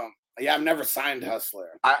 but I don't. Yeah, I've never signed Hustler.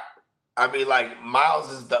 I mean, like Miles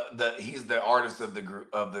is he's the artist of the group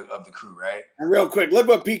of the crew, right? And real quick, look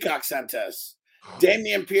what Peacock sent us.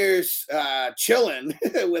 Damian Pierce chilling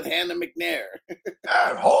with Hannah McNair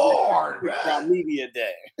God, hard, on man. media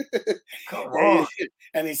day. Come on.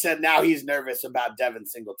 And he said now he's nervous about Devin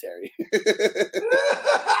Singletary.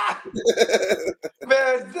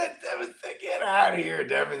 Man, get out of here,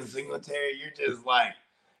 Devin Singletary. You're just like,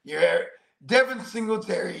 Devin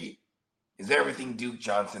Singletary is everything Duke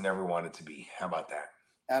Johnson ever wanted to be. How about that?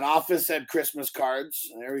 An office said Christmas cards.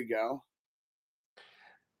 There we go.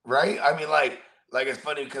 Right? I mean, like it's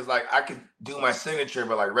funny because like I could do my signature,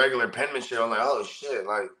 but like regular penmanship, I'm like, oh shit.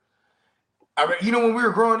 Like, I mean, you know, when we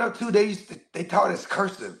were growing up too, they taught us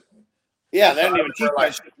cursive. Yeah, they don't So even teach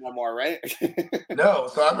like, that shit no more, right? No,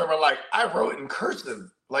 so I remember like I wrote in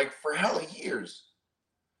cursive like for hella years.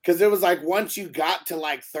 Because it was like once you got to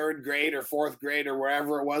like third grade or fourth grade or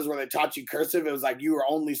wherever it was where they taught you cursive, it was like you were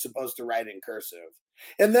only supposed to write in cursive.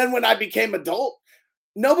 And then when I became adult,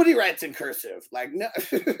 nobody writes in cursive. Like no,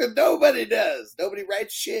 nobody does. Nobody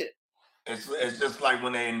writes shit. It's just like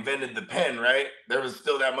when they invented the pen, right? There was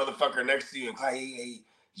still that motherfucker next to you and like, hey,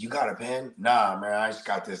 you got a pen? Nah, man, I just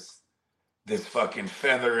got this fucking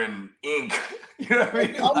feather and ink. You know what I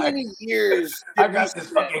mean? How many years? I got this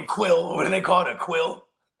fucking quill. What do they call it? A quill?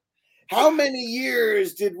 How many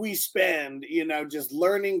years did we spend, you know, just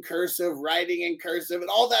learning cursive, writing in cursive, and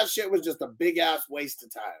all that shit was just a big ass waste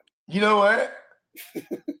of time. You know what?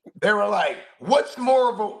 They were like, what's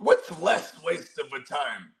less waste of a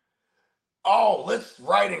time? Oh, let's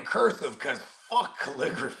write in cursive because fuck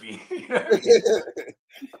calligraphy. You know what I mean?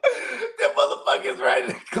 Them motherfuckers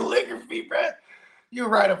writing calligraphy, bro. You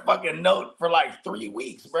write a fucking note for like 3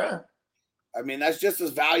 weeks, bro. I mean, that's just as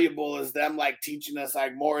valuable as them like teaching us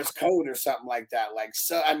like Morse code or something like that. Like,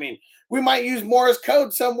 so, I mean, we might use Morse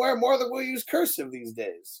code somewhere more than we'll use cursive these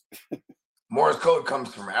days. Morse code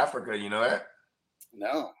comes from Africa, you know that?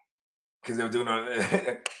 No. Because they were doing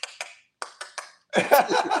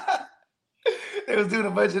they was doing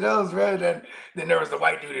a bunch of those, bro. Then there was the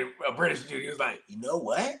white dude, a British dude. He was like, you know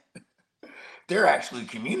what? They're actually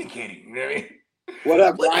communicating. You know what I mean? What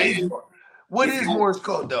up, Brian? What is Morse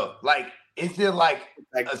code though? Like, is it like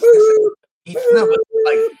Like, each number,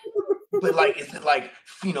 but like, is it like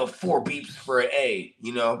 4 beeps for an A?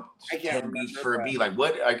 You know, I can't 10 beeps remember, for a B. Like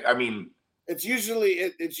what? I mean, it's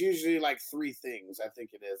usually like 3 things. I think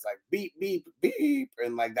it is like beep beep beep,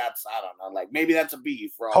 and like that's I don't know. Like maybe that's a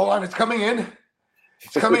B for all. Hold on, it's coming in.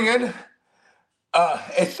 It's coming in.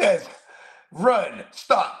 It says, run,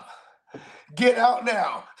 stop, get out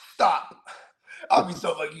now, stop. I'll be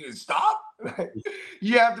so lucky you stop.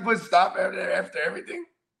 You have to put stop after everything,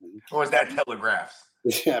 or is that telegraphs?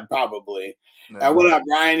 Yeah, probably. No. What up,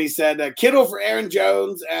 Brian? He said Kittle for Aaron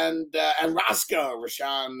Jones and Roscoe.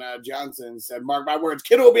 Rashawn Johnson said, "Mark my words,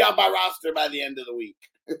 Kittle will be out by roster by the end of the week."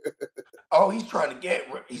 Oh, he's trying to get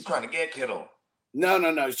Kittle. No.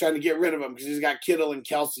 He's trying to get rid of him because he's got Kittle and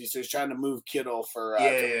Kelsey, so he's trying to move Kittle for.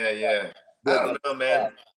 Yeah. I don't know,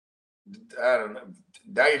 man. I don't know.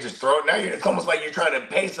 Now you're just throwing. It's almost like you're trying to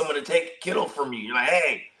pay someone to take Kittle from you. You're like,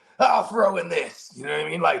 hey, I'll throw in this. You know what I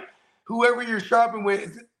mean? Like whoever you're shopping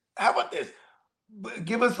with. How about this?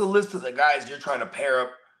 Give us a list of the guys you're trying to pair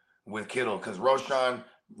up with Kittle, because Rashad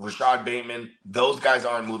Bateman, those guys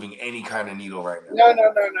aren't moving any kind of needle right now.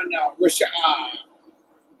 No. Rashad.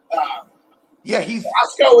 Yeah,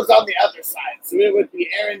 Roscoe was on the other side, so it would be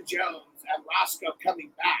Aaron Jones and Roscoe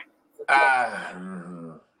coming back.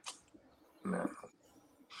 No.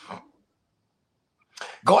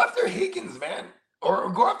 Go after Higgins, man,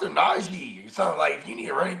 or go after Najee. Something like if you need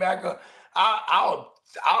a running back, I'll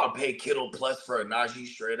pay Kittle plus for a Najee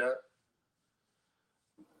straight up.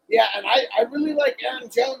 Yeah, and I really like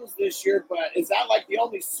Aaron Jones this year, but is that like the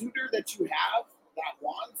only suitor that you have that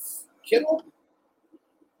wants Kittle?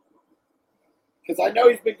 Because I know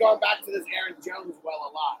he's been going back to this Aaron Jones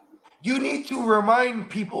well a lot. You need to remind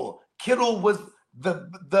people Kittle was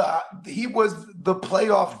he was the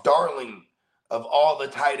playoff darling of all the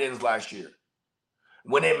tight ends last year.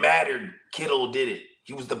 When it mattered, Kittle did it.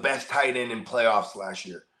 He was the best tight end in playoffs last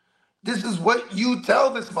year. This is what you tell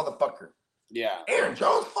this motherfucker. Yeah. Aaron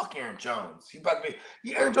Jones? Fuck Aaron Jones. He about to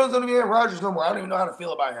be Aaron Jones don't even have Rodgers no more. I don't even know how to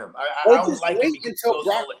feel about him. I don't like him. Until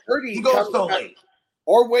Brock Purdy he goes so late.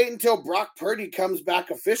 Or wait until Brock Purdy comes back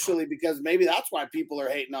officially, because maybe that's why people are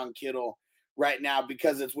hating on Kittle right now,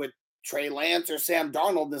 because it's with Trey Lance or Sam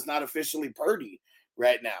Darnold that's not officially Purdy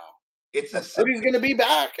right now. Purdy's going to be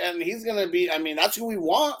back, and he's going to be – I mean, that's who we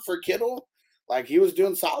want for Kittle. Like, he was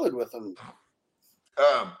doing solid with him.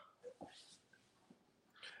 I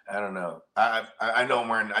don't know. I know I'm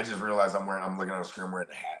wearing – I just realized I'm looking at a screen wearing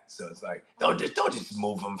the hat. So it's like, don't just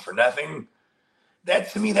move him for nothing.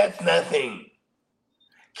 To me, that's nothing.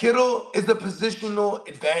 Kittle is a positional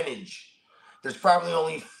advantage. There's probably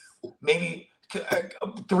only maybe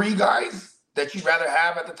 3 guys that you'd rather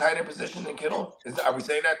have at the tight end position than Kittle. Are we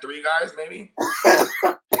saying that 3 guys maybe?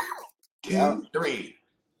 2, 3.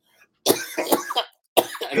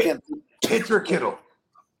 I can't. Pitts or Kittle?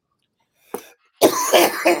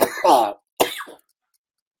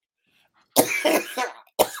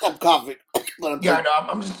 I'm coughing. But Yeah, no,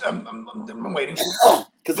 I'm waiting.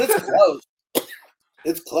 Because it's close.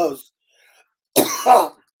 It's close.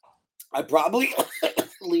 I probably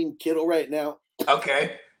lean Kittle right now.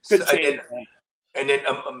 Okay. Good So, and then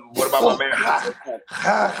what about my man Hawkinson?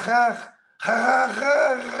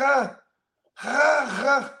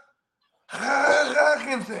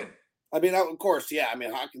 I mean, of course, yeah. I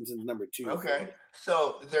mean, Hawkinson's number 2. Okay.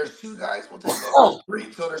 So there's 2 guys will take over.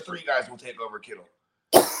 3. So there's 3 guys will take over Kittle.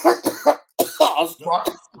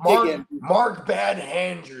 Mark Bad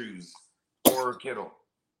Andrews or Kittle.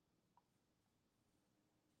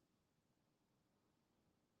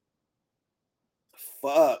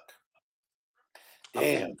 Fuck. I'm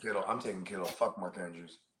Damn. taking Kittle. I'm taking Kittle. Fuck Mark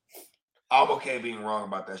Andrews. I'm okay being wrong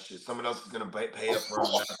about that shit. Someone else is gonna pay up for him.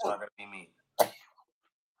 That's not gonna be me.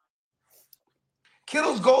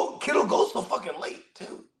 Kittle goes so fucking late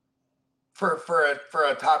too. For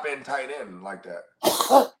a top end tight end like that.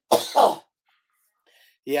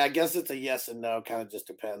 Yeah, I guess it's a yes and no. Kind of just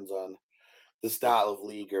depends on the style of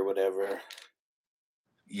league or whatever.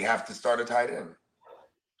 You have to start a tight end.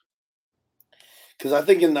 Because I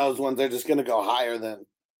think in those ones, they're just going to go higher than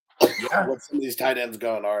what some of these tight ends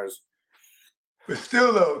go in ours. But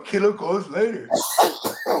still, though, Kittle goes later.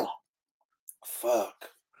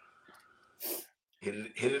 Fuck.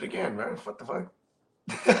 Hit it again, man. What the fuck?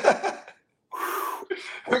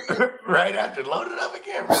 Right after, load it up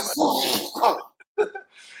again, man.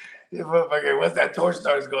 Yeah, motherfucker, once that torch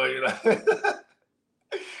starts going, you're like, that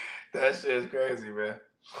shit is crazy, man.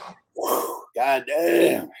 God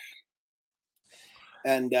damn.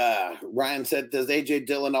 And Ryan said, does A.J.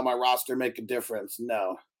 Dillon on my roster make a difference?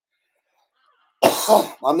 No.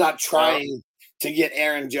 I'm not trying to get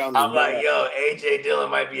Aaron Jones. I'm like, yo, A.J. Dillon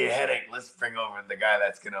might be a headache. Let's bring over the guy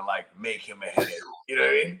that's going to, like, make him a headache. You know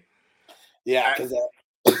what I mean? Yeah, because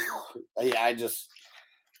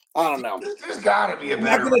I don't know. There's got to be a better.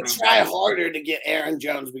 I'm not going to try harder to get Aaron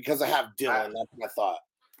Jones because I have Dillon. That's my thought.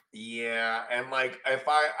 Yeah, and like if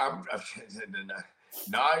I'm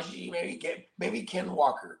Najee, maybe Ken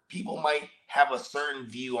Walker. People might have a certain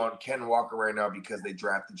view on Ken Walker right now because they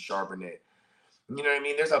drafted Charbonnet. You know what I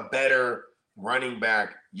mean? There's a better running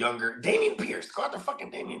back, younger Dameon Pierce. Go after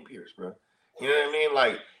fucking Dameon Pierce, bro. You know what I mean?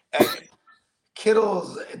 Like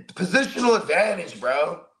Kittle's positional advantage,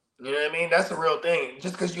 bro. You know what I mean? That's the real thing.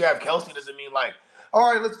 Just because you have Kelsey doesn't mean like,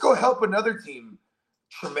 all right, let's go help another team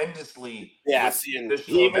tremendously. Yeah, he even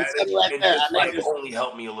said right there, like only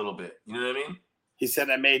help me a little bit. You know what I mean? He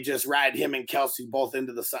said I may just ride him and Kelsey both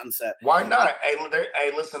into the sunset. Why not? Hey,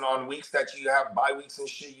 listen, on weeks that you have bye weeks and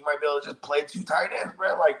shit, you might be able to just play 2 tight ends,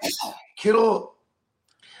 bro. Like Kittle,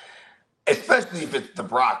 especially if it's the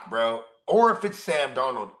Brock, bro, or if it's Sam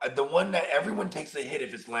Darnold, the one that everyone takes a hit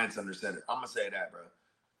if it's Lance under center. I'm gonna say that, bro.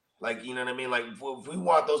 Like, you know what I mean? Like, if we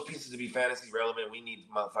want those pieces to be fantasy relevant, we need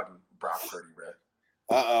motherfucking Brock Purdy, bro.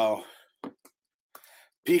 Uh-oh.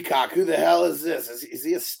 Peacock, who the hell is this? Is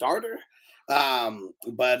he a starter?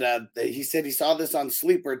 But he said he saw this on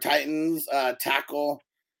Sleeper. Titans tackle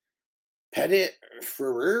Pettit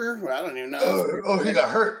Ferrer. I don't even know. He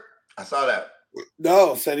got hurt. I saw that.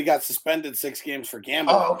 No, said he got suspended 6 games for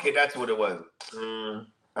gambling. Oh, okay, that's what it was.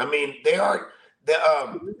 I mean, their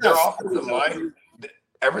offensive line.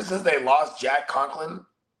 Ever since they lost Jack Conklin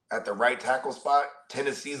at the right tackle spot,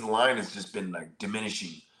 Tennessee's line has just been like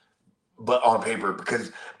diminishing. But on paper,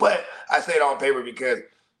 but I say it on paper because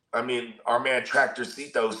I mean our man Tractor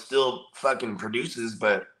Cito still fucking produces,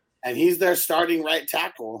 and he's their starting right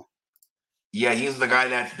tackle. Yeah, he was the guy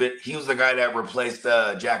that replaced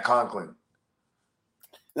Jack Conklin.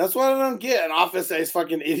 That's what I don't get. An office says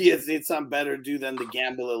fucking idiots need something better to do than to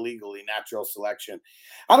gamble illegally, natural selection.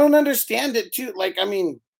 I don't understand it too. Like, I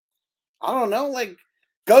mean, I don't know. Like,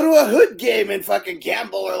 go to a hood game and fucking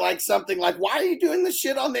gamble or like something. Like, why are you doing this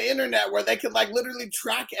shit on the internet where they can like literally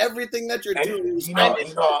track everything that you're doing? You know,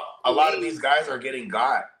 a lot of these guys are getting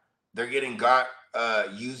got. They're getting got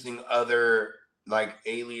using other like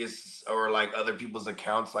alias or like other people's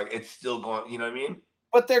accounts. Like, it's still going. You know what I mean?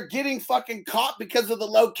 But they're getting fucking caught because of the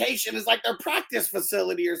location. It's like their practice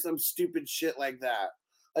facility or some stupid shit like that.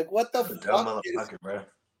 Like, what the fuck? Bro.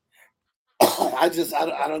 I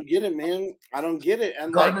don't get it, man. I don't get it.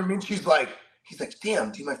 And Gardner Minshew's like, he's like,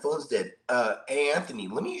 damn, dude, my phone's dead. Hey, Anthony,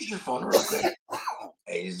 let me use your phone real quick.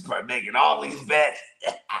 and you start making all these bets.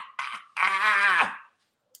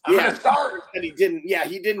 I'm Yeah. gonna start. And he didn't. Yeah,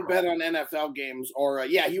 he didn't bet on NFL games, or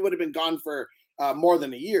yeah, he would have been gone for more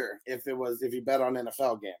than a year if he bet on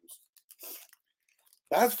NFL games.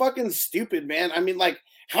 That's fucking stupid, man. I mean, like,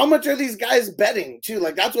 how much are these guys betting too?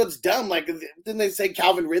 Like, that's what's dumb. Like, didn't they say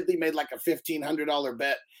Calvin Ridley made like a $1,500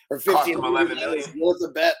 bet or Cost him $1,500 $11 million. worth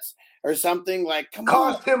of bets or something? Like, come on.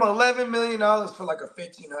 Cost him $11 million for like a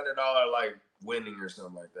 $1,500 like winning or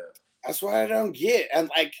something like that. That's what I don't get. And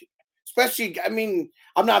like, especially, I mean,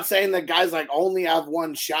 I'm not saying that guys like only have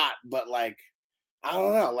one shot, but like, I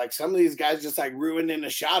don't know, like some of these guys just like ruining a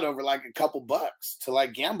shot over like a couple bucks to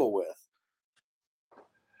like gamble with.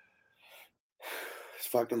 It's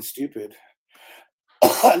fucking stupid.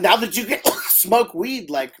 Now that you can smoke weed,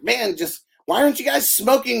 like, man, just why aren't you guys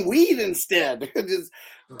smoking weed instead? Just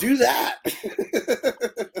do that.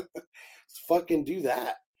 Just fucking do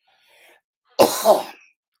that.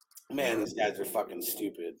 Man, these guys are fucking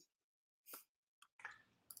stupid.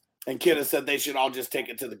 And Kidda said they should all just take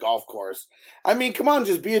it to the golf course. I mean, come on,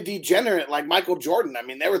 just be a degenerate like Michael Jordan. I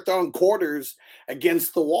mean, they were throwing quarters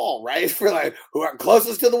against the wall, right? For like who are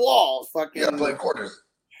closest to the wall. Fucking Yeah, play quarters.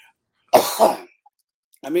 I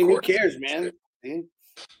mean, Quarters. who cares, man?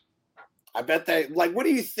 I bet that. Like, what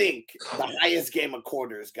do you think the highest game of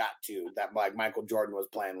quarters got to that like Michael Jordan was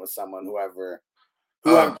playing with someone, whoever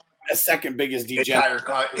the second biggest degenerate?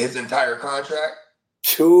 His entire contract.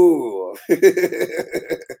 Two.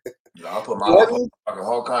 I'll put my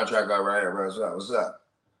whole contract out right here, bro. What's up?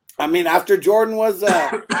 I mean, after Jordan was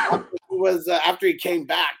after he came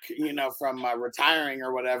back, you know, from retiring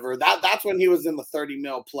or whatever, that's when he was in the 30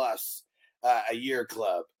 mil plus a year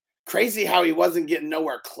club. Crazy how he wasn't getting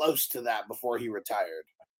nowhere close to that before he retired.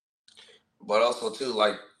 But also too,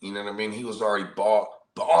 like, you know what I mean? He was already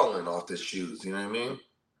balling off the shoes. You know what I mean?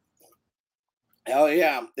 Hell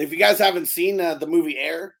yeah! If you guys haven't seen the movie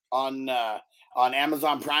Air on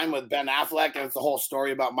Amazon Prime with Ben Affleck, and it's the whole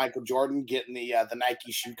story about Michael Jordan getting the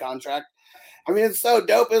Nike shoe contract. I mean, it's so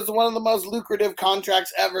dope. It's one of the most lucrative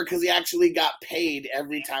contracts ever because he actually got paid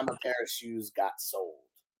every time a pair of shoes got sold.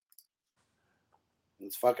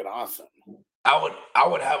 It's fucking awesome. I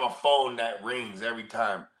would have a phone that rings every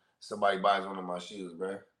time somebody buys one of my shoes,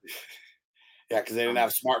 bro. Yeah, because they didn't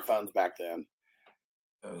have smartphones back then.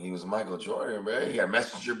 He was Michael Jordan, bro. He got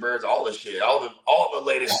messenger birds, all the shit, all the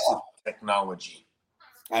latest technology.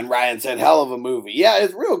 And Ryan said, hell of a movie. Yeah,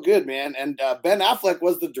 it's real good, man. And Ben Affleck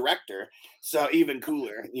was the director, so even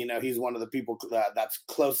cooler. You know, he's one of the people that's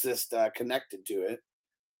closest connected to it.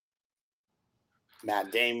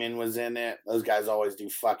 Matt Damon was in it. Those guys always do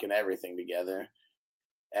fucking everything together.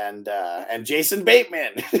 And Jason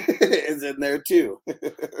Bateman is in there too.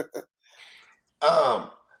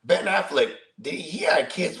 Ben Affleck, he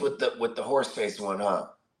had kids with the horse face one, huh?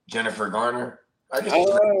 Jennifer Garner. I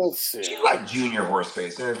guess she's like junior horse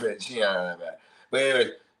face. She ain't that. But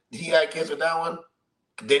anyway, he had kids with that one.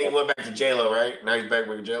 Then he went back to J-Lo, right? Now he's back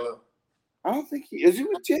with J-Lo. I don't think is he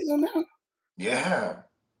with J-Lo now? Yeah,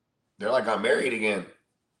 they're like got married again.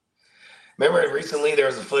 Remember recently there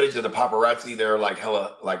was a footage of the paparazzi. They were like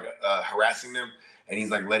hella like harassing them, and he's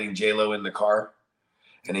like letting J-Lo in the car,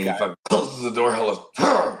 and then he fucking closes the door hella.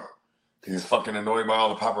 He's fucking annoyed by all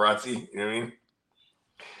the paparazzi. You know what I mean?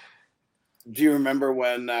 Do you remember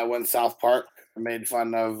when South Park made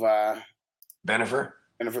fun of Jennifer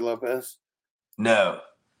Lopez? No.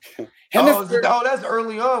 Oh, that's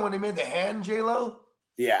early on when they made the hand J-Lo?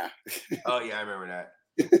 Yeah. Oh, yeah, I remember that.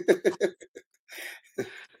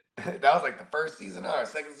 That was like the first season or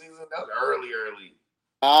second season? That was early.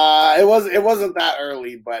 It wasn't that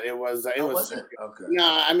early, but it was Okay.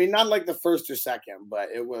 No, I mean not like the first or second, but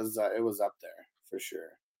it was up there for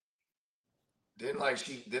sure. Didn't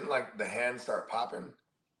the hand start popping?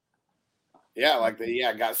 Yeah,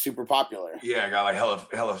 got super popular. Yeah, got like hella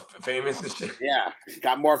famous and shit. Yeah,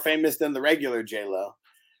 got more famous than the regular J-Lo.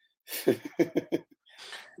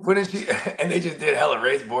 When did she? And they just did hella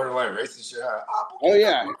borderline racist shit. Oh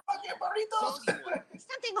yeah. Something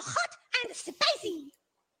hot and spicy.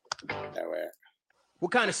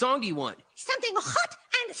 What kind of song do you want? Something hot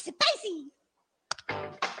and spicy.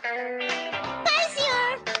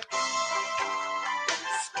 Spicier.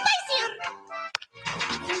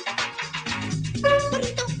 Because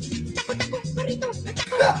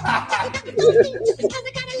I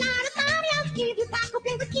got a lot of money, I'll give you taco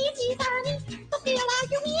flavored kisses, honey. Fulfill all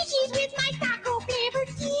your wishes with my taco flavored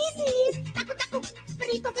kisses. Taco,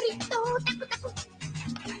 burrito, taco, taco.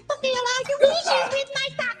 Fulfill all your wishes with my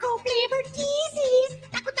taco flavored kisses.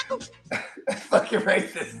 Taco. That's fucking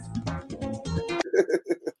racist.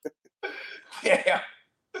 Yeah.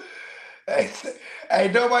 Hey,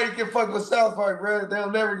 nobody can fuck with South Park, bro.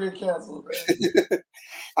 They'll never get canceled, bro.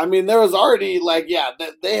 I mean, there was already like, yeah,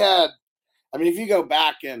 they had. I mean, if you go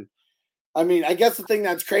back and, I mean, I guess the thing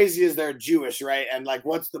that's crazy is they're Jewish, right? And like,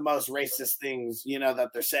 what's the most racist things, that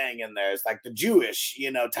they're saying in there? It's like the Jewish,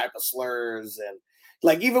 type of slurs. And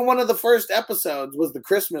like, even one of the first episodes was the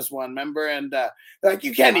Christmas one, remember? And they're like,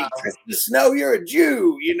 you can't eat Christmas snow, you're a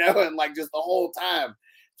Jew, and like just the whole time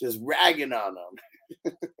just ragging on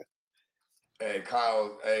them. Hey,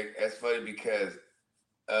 Kyle, it's funny because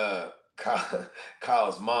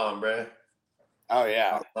Kyle's mom, bro. Oh,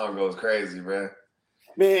 yeah. Kyle's mom goes crazy, bro.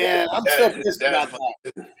 Man, I'm still pissed about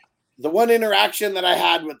that. The one interaction that I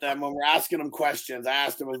had with them when we're asking them questions, I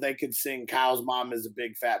asked them if they could sing Kyle's mom is a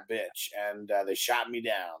big fat bitch, and they shot me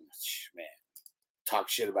down. Man, talk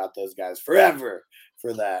shit about those guys forever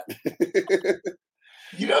for that.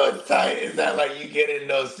 What's tight is that like you get in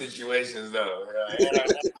those situations though. And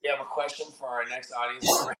we have a question for our next audience.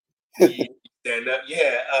 You stand up,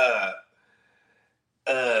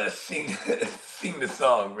 sing the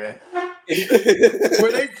song, man.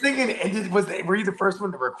 Were they singing? And were you the first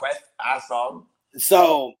one to request a song?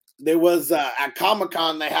 So there was at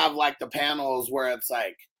Comic-Con they have like the panels where it's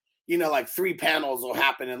like, like 3 panels will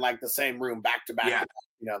happen in like the same room back to back,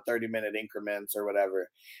 30-minute increments or whatever.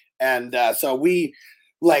 And so we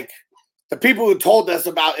like the people who told us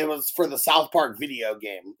about it was for the South Park video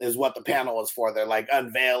game is what the panel was for. They're like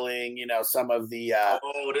unveiling, some of the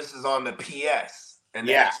this is on the PS and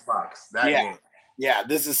the Xbox. That game. Yeah,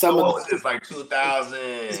 this is some of what was this, like 2000?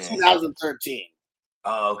 2013.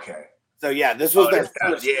 Oh, okay. So yeah, this was their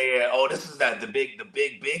first. Yeah. Oh, this is the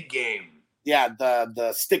big game. Yeah,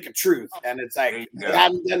 the Stick of Truth, and it's like they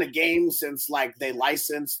hadn't done a game since like they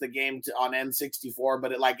licensed the game on N64,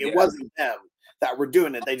 but it wasn't them that were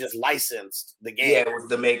doing it. They just licensed the game. Yeah, it was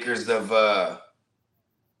the makers of.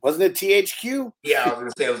 Wasn't it THQ? Yeah, I was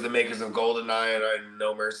gonna say it was the makers of GoldenEye and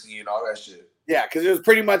No Mercy and all that shit. Yeah, because it was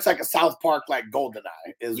pretty much like a South Park like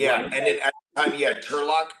GoldenEye. And then at the time you had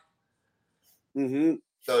Turlock. Mm-hmm.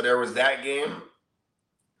 So there was that game.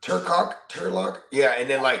 Turlock. Yeah, and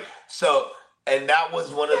then and that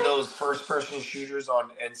was one of those first-person shooters on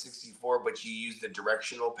N64, but you used the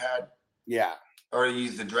directional pad. Yeah. Or you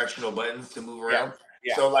used the directional buttons to move around.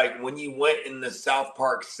 Yeah. So like when you went in the South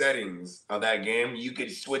Park settings of that game, you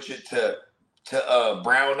could switch it to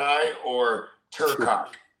Brown Eye or Turcock.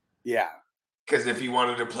 Yeah. Because if you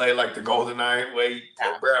wanted to play like the GoldenEye way,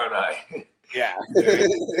 Brown Eye. Yeah. And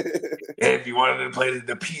if you wanted to play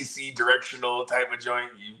the PC directional type of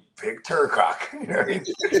joint, you pick Turcock. You know what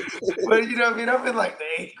I mean? But I'm in like the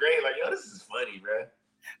 8th grade, like, yo, this is funny, bro.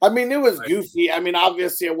 I mean, it was goofy. I mean,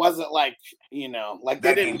 obviously it wasn't like, like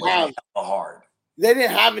they didn't have hard. They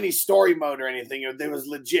didn't have any story mode or anything. It was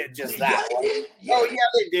legit just that. Yeah. Oh, yeah,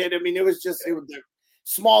 they did. I mean, it was the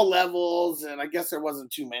small levels, and I guess there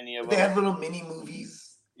wasn't too many of them. They had little mini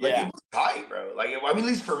movies. Like, it was tight, bro. Like, at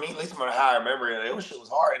least for me, at least how I remember it, it was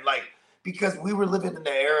hard. And like, because we were living in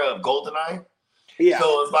the era of GoldenEye. Yeah.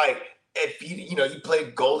 So it's like, if you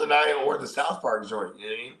played GoldenEye or the South Park joint, you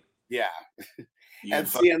know what I mean? Yeah. And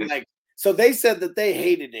seeing like, so they said that they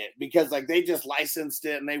hated it because like they just licensed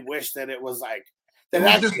it and they wished that it was like,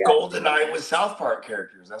 that just GoldenEye with South Park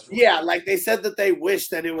characters. That's what like they said that they wish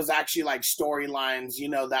that it was actually like storylines,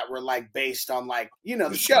 that were like based on like,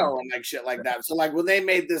 the show and like shit like that. So like when they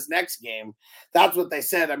made this next game, that's what they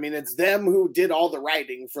said. I mean, it's them who did all the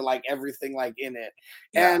writing for like everything like in it.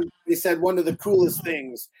 Yeah. And they said one of the coolest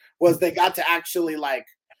things was they got to actually like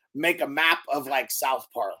make a map of like South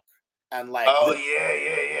Park. And like,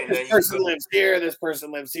 yeah. This person lives here. This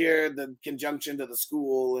person lives here. The conjunction to the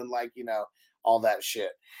school and like, all that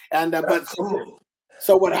shit. And but cool.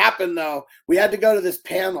 So what happened though, we had to go to this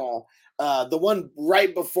panel, the one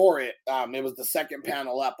right before it, it was the second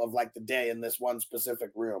panel up of like the day in this one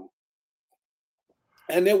specific room.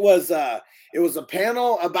 And it was a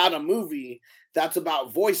panel about a movie that's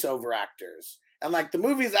about voiceover actors. And like the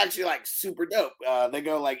movie is actually like super dope. They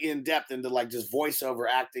go like in depth into like just voiceover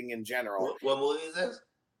acting in general. What movie is this?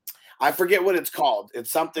 I forget what it's called.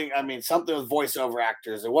 It's something with voiceover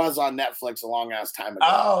actors. It was on Netflix a long ass time ago.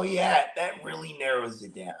 Oh yeah, that really narrows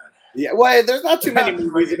it down. Yeah, well, there's not too many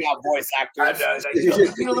movies about voice actors.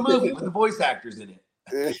 The movie with the voice actors in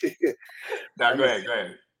it. No, go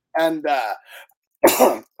ahead. And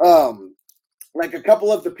like a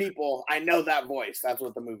couple of the people, I know that voice. That's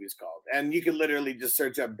what the movie's called. And you can literally just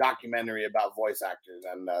search up documentary about voice actors,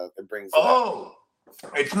 and it brings it up.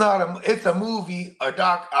 It's a movie, a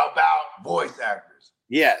doc about voice actors.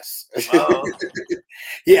 Yes. Oh,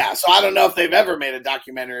 Yeah, so I don't know if they've ever made a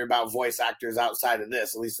documentary about voice actors outside of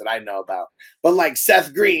this, at least that I know about. But like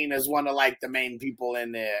Seth Green is one of like the main people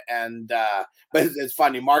in it, and but it's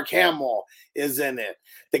funny. Mark Hamill is in it.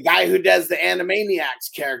 The guy who does the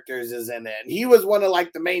Animaniacs characters is in it, and he was one of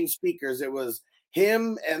like the main speakers. It was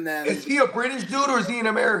him, and then is he a British dude or is he an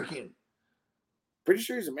American? pretty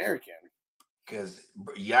sure he's American. Because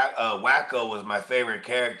Wacko was my favorite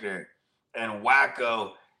character, and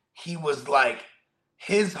Wacko, he was like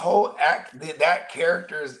his whole that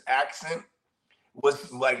character's accent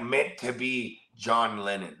was like meant to be John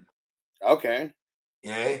Lennon. Okay.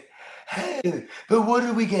 Yeah. Hey, but what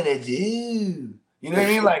are we gonna do? You know what I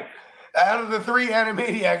mean? Like out of the 3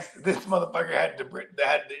 Animaniacs, this motherfucker had the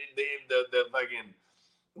fucking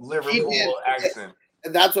Liverpool accent.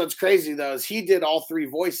 And that's what's crazy though, is he did all 3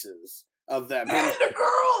 voices of them. And the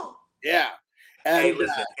girl. Yeah. And Hey,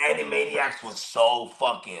 listen, Animaniacs was so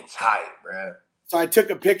fucking tight, bruh. so I took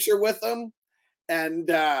a picture with him, and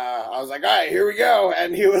I was like, all right, here we go.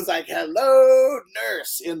 And he was like, hello,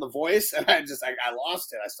 nurse, in the voice. And I just, like, I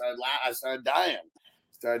lost it. I started dying.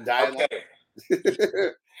 Okay.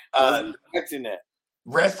 I wasn't expecting it.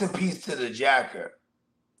 Rest in peace to the Jacker,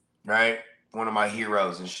 right? One of my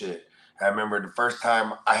heroes and shit. I remember the first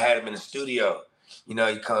time I had him in the studio. You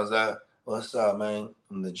know, he comes up, what's up, man?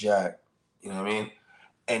 I'm the Jack. You know what I mean?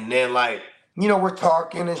 And then, like, you know, we're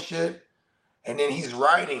talking and shit. And then he's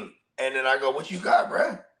writing. And then I go, what you got,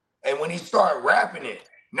 bruh? And when he started rapping it,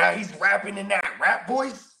 now he's rapping in that rap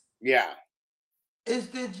voice. Yeah. It's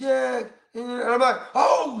the Jack. And I'm like,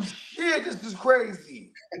 oh, shit, this is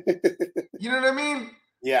crazy. You know what I mean?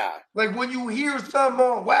 Yeah. Like when you hear something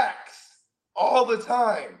on wax all the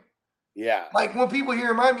time. Yeah. Like when people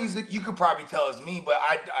hear my music, you could probably tell it's me, but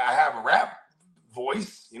I have a rap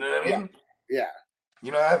voice. You know what I mean? Yeah.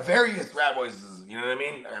 You know, I have various rap voices. You know what I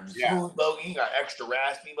mean? I have smooth Yeah. bogey, got extra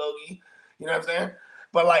raspy bogey. You know what I'm saying?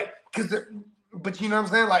 But like, but you know what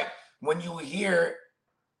I'm saying? Like when you hear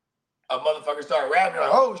a motherfucker start rapping, you're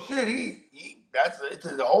like, oh shit, it's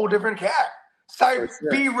a whole different cat. For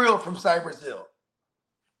sure. Be Real from Cypress Hill.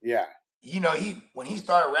 Yeah. You know, when he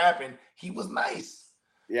started rapping, he was nice.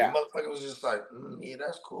 Yeah. The motherfucker was just like, yeah,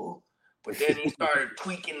 that's cool. But then he started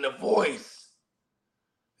tweaking the voice.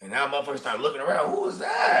 And now motherfuckers started looking around. Who was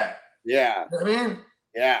that? Yeah. You know what I mean?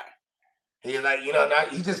 Yeah. He's like, you know, now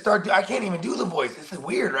he just started, I can't even do the voice. This is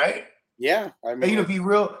weird, right? Yeah. I And, mean, you know, be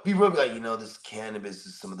real, be like, you know, this cannabis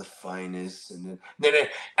is some of the finest. And then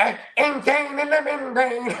like, how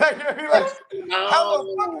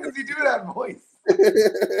the fuck does he do that voice?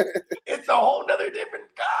 It's a whole nother different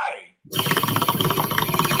guy.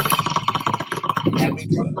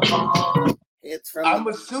 it's from I'm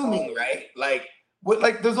assuming, right? Like,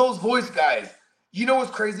 like there's those voice guys. You know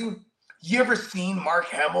what's crazy? You ever seen Mark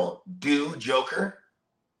Hamill do Joker?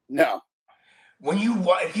 No. When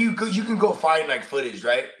if you can go find like footage,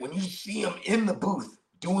 right? When you see him in the booth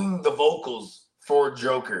doing the vocals for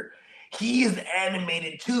Joker, he is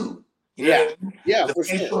animated too. You know what I mean? Yeah. The For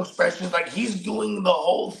facial sure. expressions, like he's doing the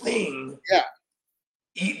whole thing. Yeah.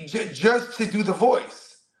 Just to do the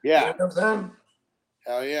voice. Yeah. You know what I'm saying?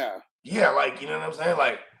 Hell yeah. Yeah, like, you know what I'm saying?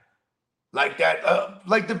 Like that,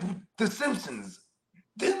 like the Simpsons.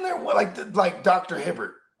 Isn't there like Dr.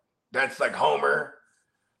 Hibbert? That's like Homer.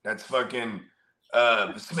 That's fucking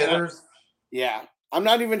Smithers. Yeah. I'm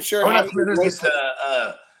not even sure. Oh, how not many Smithers. voices-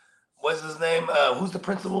 It's what's his name? Who's the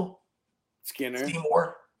principal? Skinner.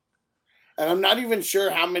 Seymour. And I'm not even sure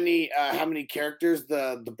how many characters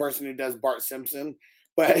the person who does Bart Simpson,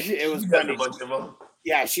 but it was He does funny. a bunch of them.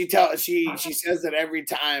 Yeah, she says that every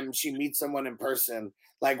time she meets someone in person,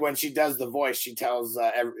 like when she does the voice, she tells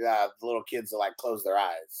the little kids to like close their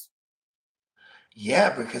eyes.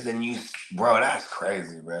 Yeah, because then bro, that's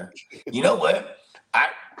crazy, bro. You know what?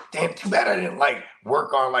 Damn, too bad I didn't like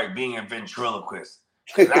work on like being a ventriloquist.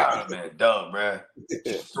 Cause I would have been dumb, bro.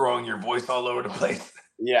 Just throwing your voice all over the place.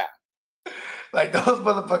 Yeah. Like those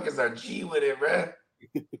motherfuckers are G with it, bro.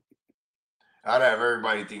 I'd have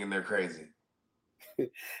everybody thinking they're crazy.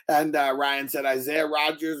 And Ryan said Isaiah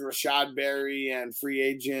Rodgers, Rashad Berry, and free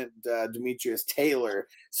agent Demetrius Taylor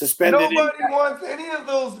suspended. Nobody wants any of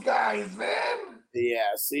those guys, man. Yeah,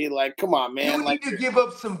 see, like, come on, man. You Like, need to give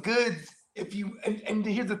up some goods if you. And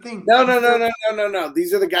here's the thing. no.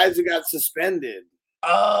 These are the guys who got suspended.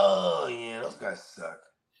 Oh yeah, those guys suck.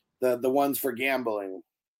 The ones for gambling.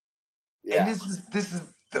 Yeah, And this is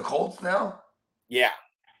the Colts now. yeah.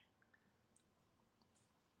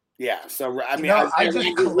 Yeah, so I mean, know, I I just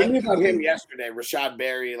we knew about him collectively- yesterday. Rashad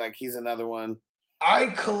Berry, like he's another one. I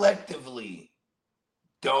collectively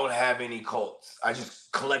don't have any cults. I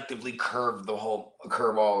just collectively curve all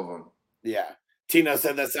of them. Yeah. Tino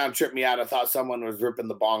said that sound tripped me out. I thought someone was ripping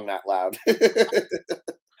the bong that loud. You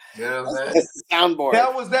know what I'm saying? That's the soundboard.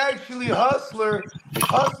 That was actually Hustler.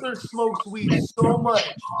 Hustler smokes weed so much.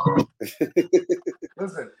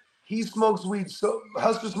 Listen,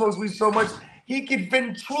 Hustler smokes weed so much, he can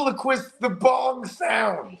ventriloquist the bong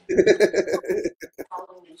sound.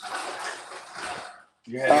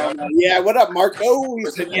 Yeah, what up, Marco? He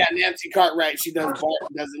said, yeah, Nancy Cartwright. She does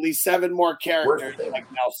at least 7 more characters like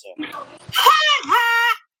Nelson.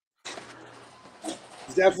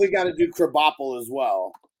 He's definitely got to do Krabappel as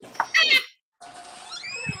well.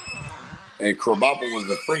 And Krabappel was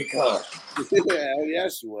a freak, huh? Yeah,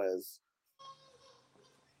 she was.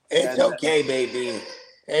 It's okay, baby.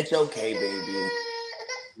 It's okay, baby.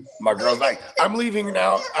 My girl's like, I'm leaving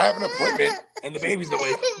now. I have an appointment, and the baby's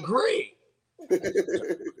away. Great.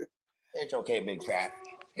 It's okay, big fat.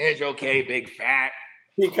 It's okay, big fat.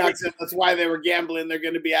 Peacock said that's why they were gambling. They're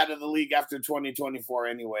going to be out of the league after 2024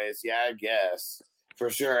 anyways. Yeah, I guess. For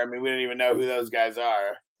sure. I mean, we don't even know who those guys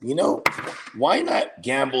are. You know, why not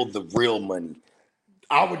gamble the real money?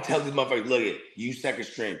 I would tell these motherfuckers, look at you second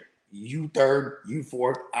string, you third, you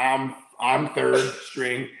fourth, I'm third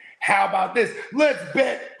string. How about this? Let's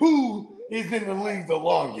bet who is in the league the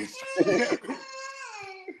longest.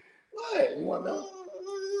 What? You want to know?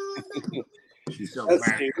 She's so Let's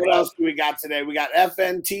see. What else do we got today? We got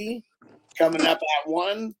FNT coming up at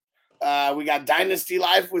 1. We got Dynasty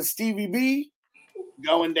Life with Stevie B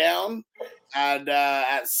going down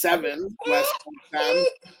at 7 West Coast time.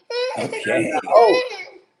 Okay.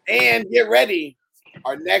 And get ready.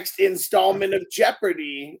 Our next installment of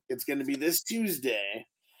Jeopardy. It's going to be this Tuesday.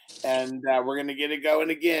 And we're going to get it going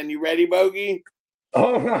again. You ready, Bogey?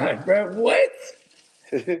 All right, bro. What?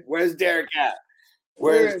 Where's Derek at?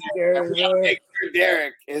 Where's Derek? Make sure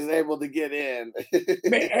Derek is able to get in.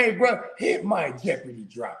 Man, hey, bro, hit my Jeopardy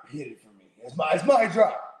drop. Hit it for me. It's my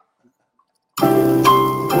drop.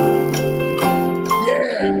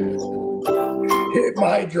 Yeah. Hit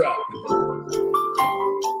my drop.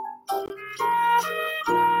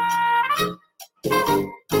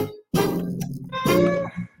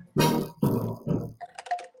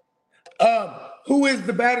 Who is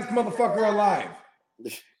the baddest motherfucker alive?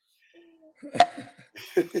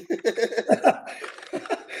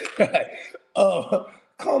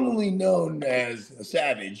 Commonly known as a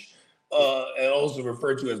savage, and also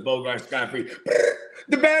referred to as Bogart Scott-Free.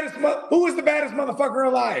 Who is the baddest motherfucker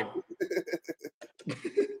alive?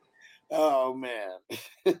 Oh man.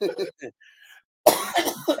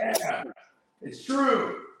 Yeah, it's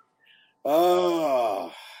true.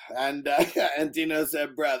 Oh, and Tino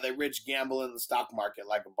said, "Bro, they rich gamble in the stock market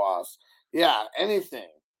like a boss." Yeah, anything.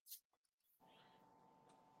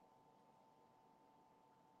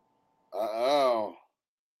 Uh-oh.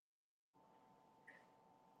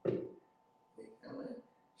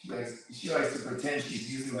 She likes to pretend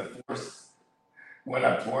she's using the force when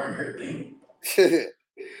I'm pouring her thing.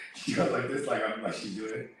 She goes like this, like she's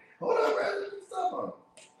doing it. Hold on, bro. Stop on.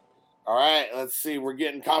 All right, let's see. We're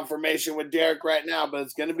getting confirmation with Derek right now, but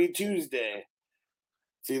it's going to be Tuesday.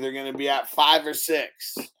 It's either going to be at 5 or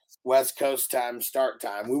 6 West Coast time, start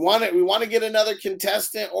time. We want to get another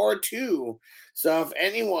contestant or 2. So if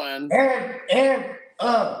anyone and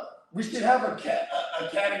we should have a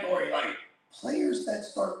category like players that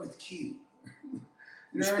start with Q. You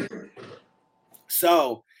know what I mean?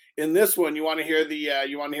 So in this one, you want to hear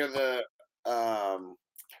the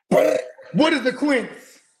what is the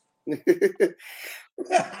quince?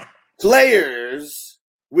 Players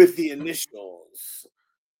with the initials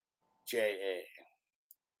JA.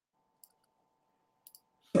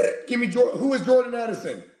 Give me Jordan. Who is Jordan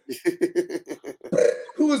Addison?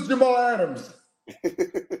 Who is Jamal Adams?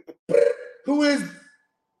 Who is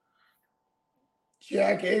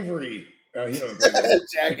Jack Avery? Oh, he don't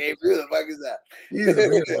Jack Avery, who the fuck is that?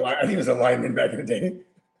 I think he was a lineman back in the day.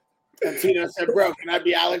 And Tino said, "Bro, can I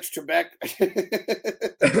be Alex Trebek?"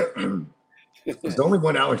 There's only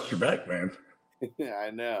one Alex Trebek, man. Yeah, I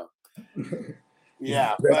know.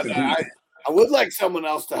 Yeah, but I would like someone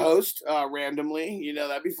else to host randomly. You know,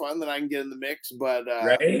 that'd be fun. Then I can get in the mix. But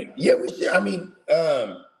right? Yeah, we should. I mean,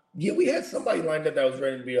 we had somebody lined up that was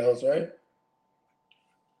ready to be a host, right?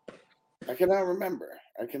 I cannot remember.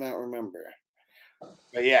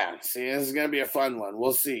 But yeah, see, this is gonna be a fun one.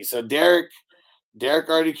 We'll see. So Derek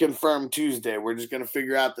already confirmed Tuesday. We're just gonna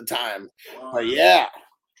figure out the time. But yeah,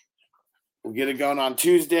 we'll get it going on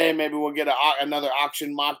Tuesday. Maybe we'll get another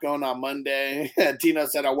auction mock going on Monday. Tino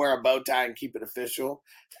said I'll wear a bow tie and keep it official.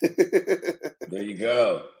 There you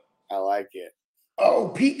go. I like it. Oh,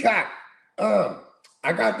 Peacock.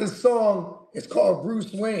 I got this song. It's called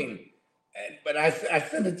Bruce Wayne. But I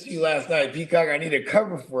sent it to you last night, Peacock. I need a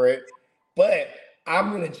cover for it. But I'm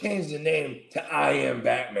going to change the name to I Am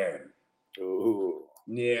Batman. Ooh.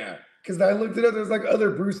 Yeah. Because I looked it up. There's like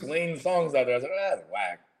other Bruce Wayne songs out there. I was like, that's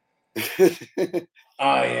whack.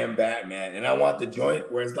 I Am Batman. And I want the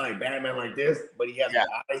joint where it's like Batman like this, but he has the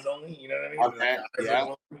eyes only. You know what I mean? Okay.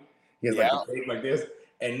 Like he has like a cape like this.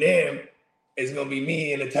 And then it's going to be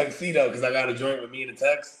me in a tuxedo because I got a joint with me in a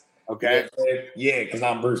tux. Okay. Yeah, because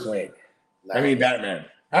I'm Bruce Wayne. Nice. I mean Batman.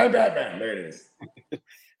 I'm Batman. There it is.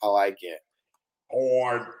 I like it.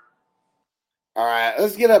 Hard. All right,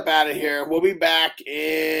 let's get up out of here. We'll be back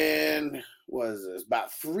in, what is this, about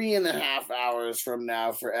 3.5 hours from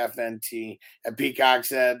now for FNT. And Peacock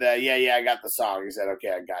said, yeah, I got the song. He said, okay,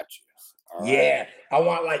 I got you. All right. Yeah, I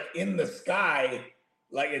want like in the sky,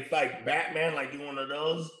 like it's like Batman, like you one of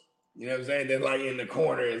those. You know what I'm saying? Then like in the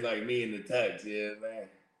corner is like me in the tux. Yeah, man.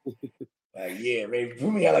 Like, yeah, maybe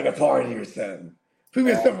put me at like a party or something. Put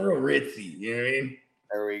me at something real ritzy. You know what I mean?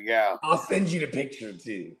 There we go. I'll send you the picture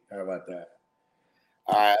too. How about that?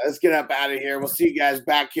 All right, let's get up out of here. We'll see you guys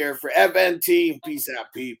back here for FNT. Peace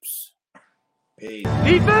out, peeps. Peace.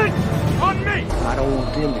 Defense on me. I don't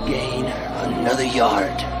want them to gain another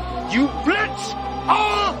yard. You blitz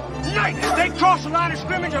all night. If they cross the line of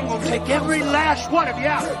scrimmage, I'm going to take every last one of you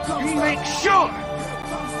out. You make sure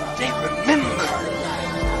they remember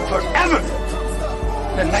forever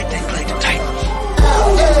the night they played the Titans.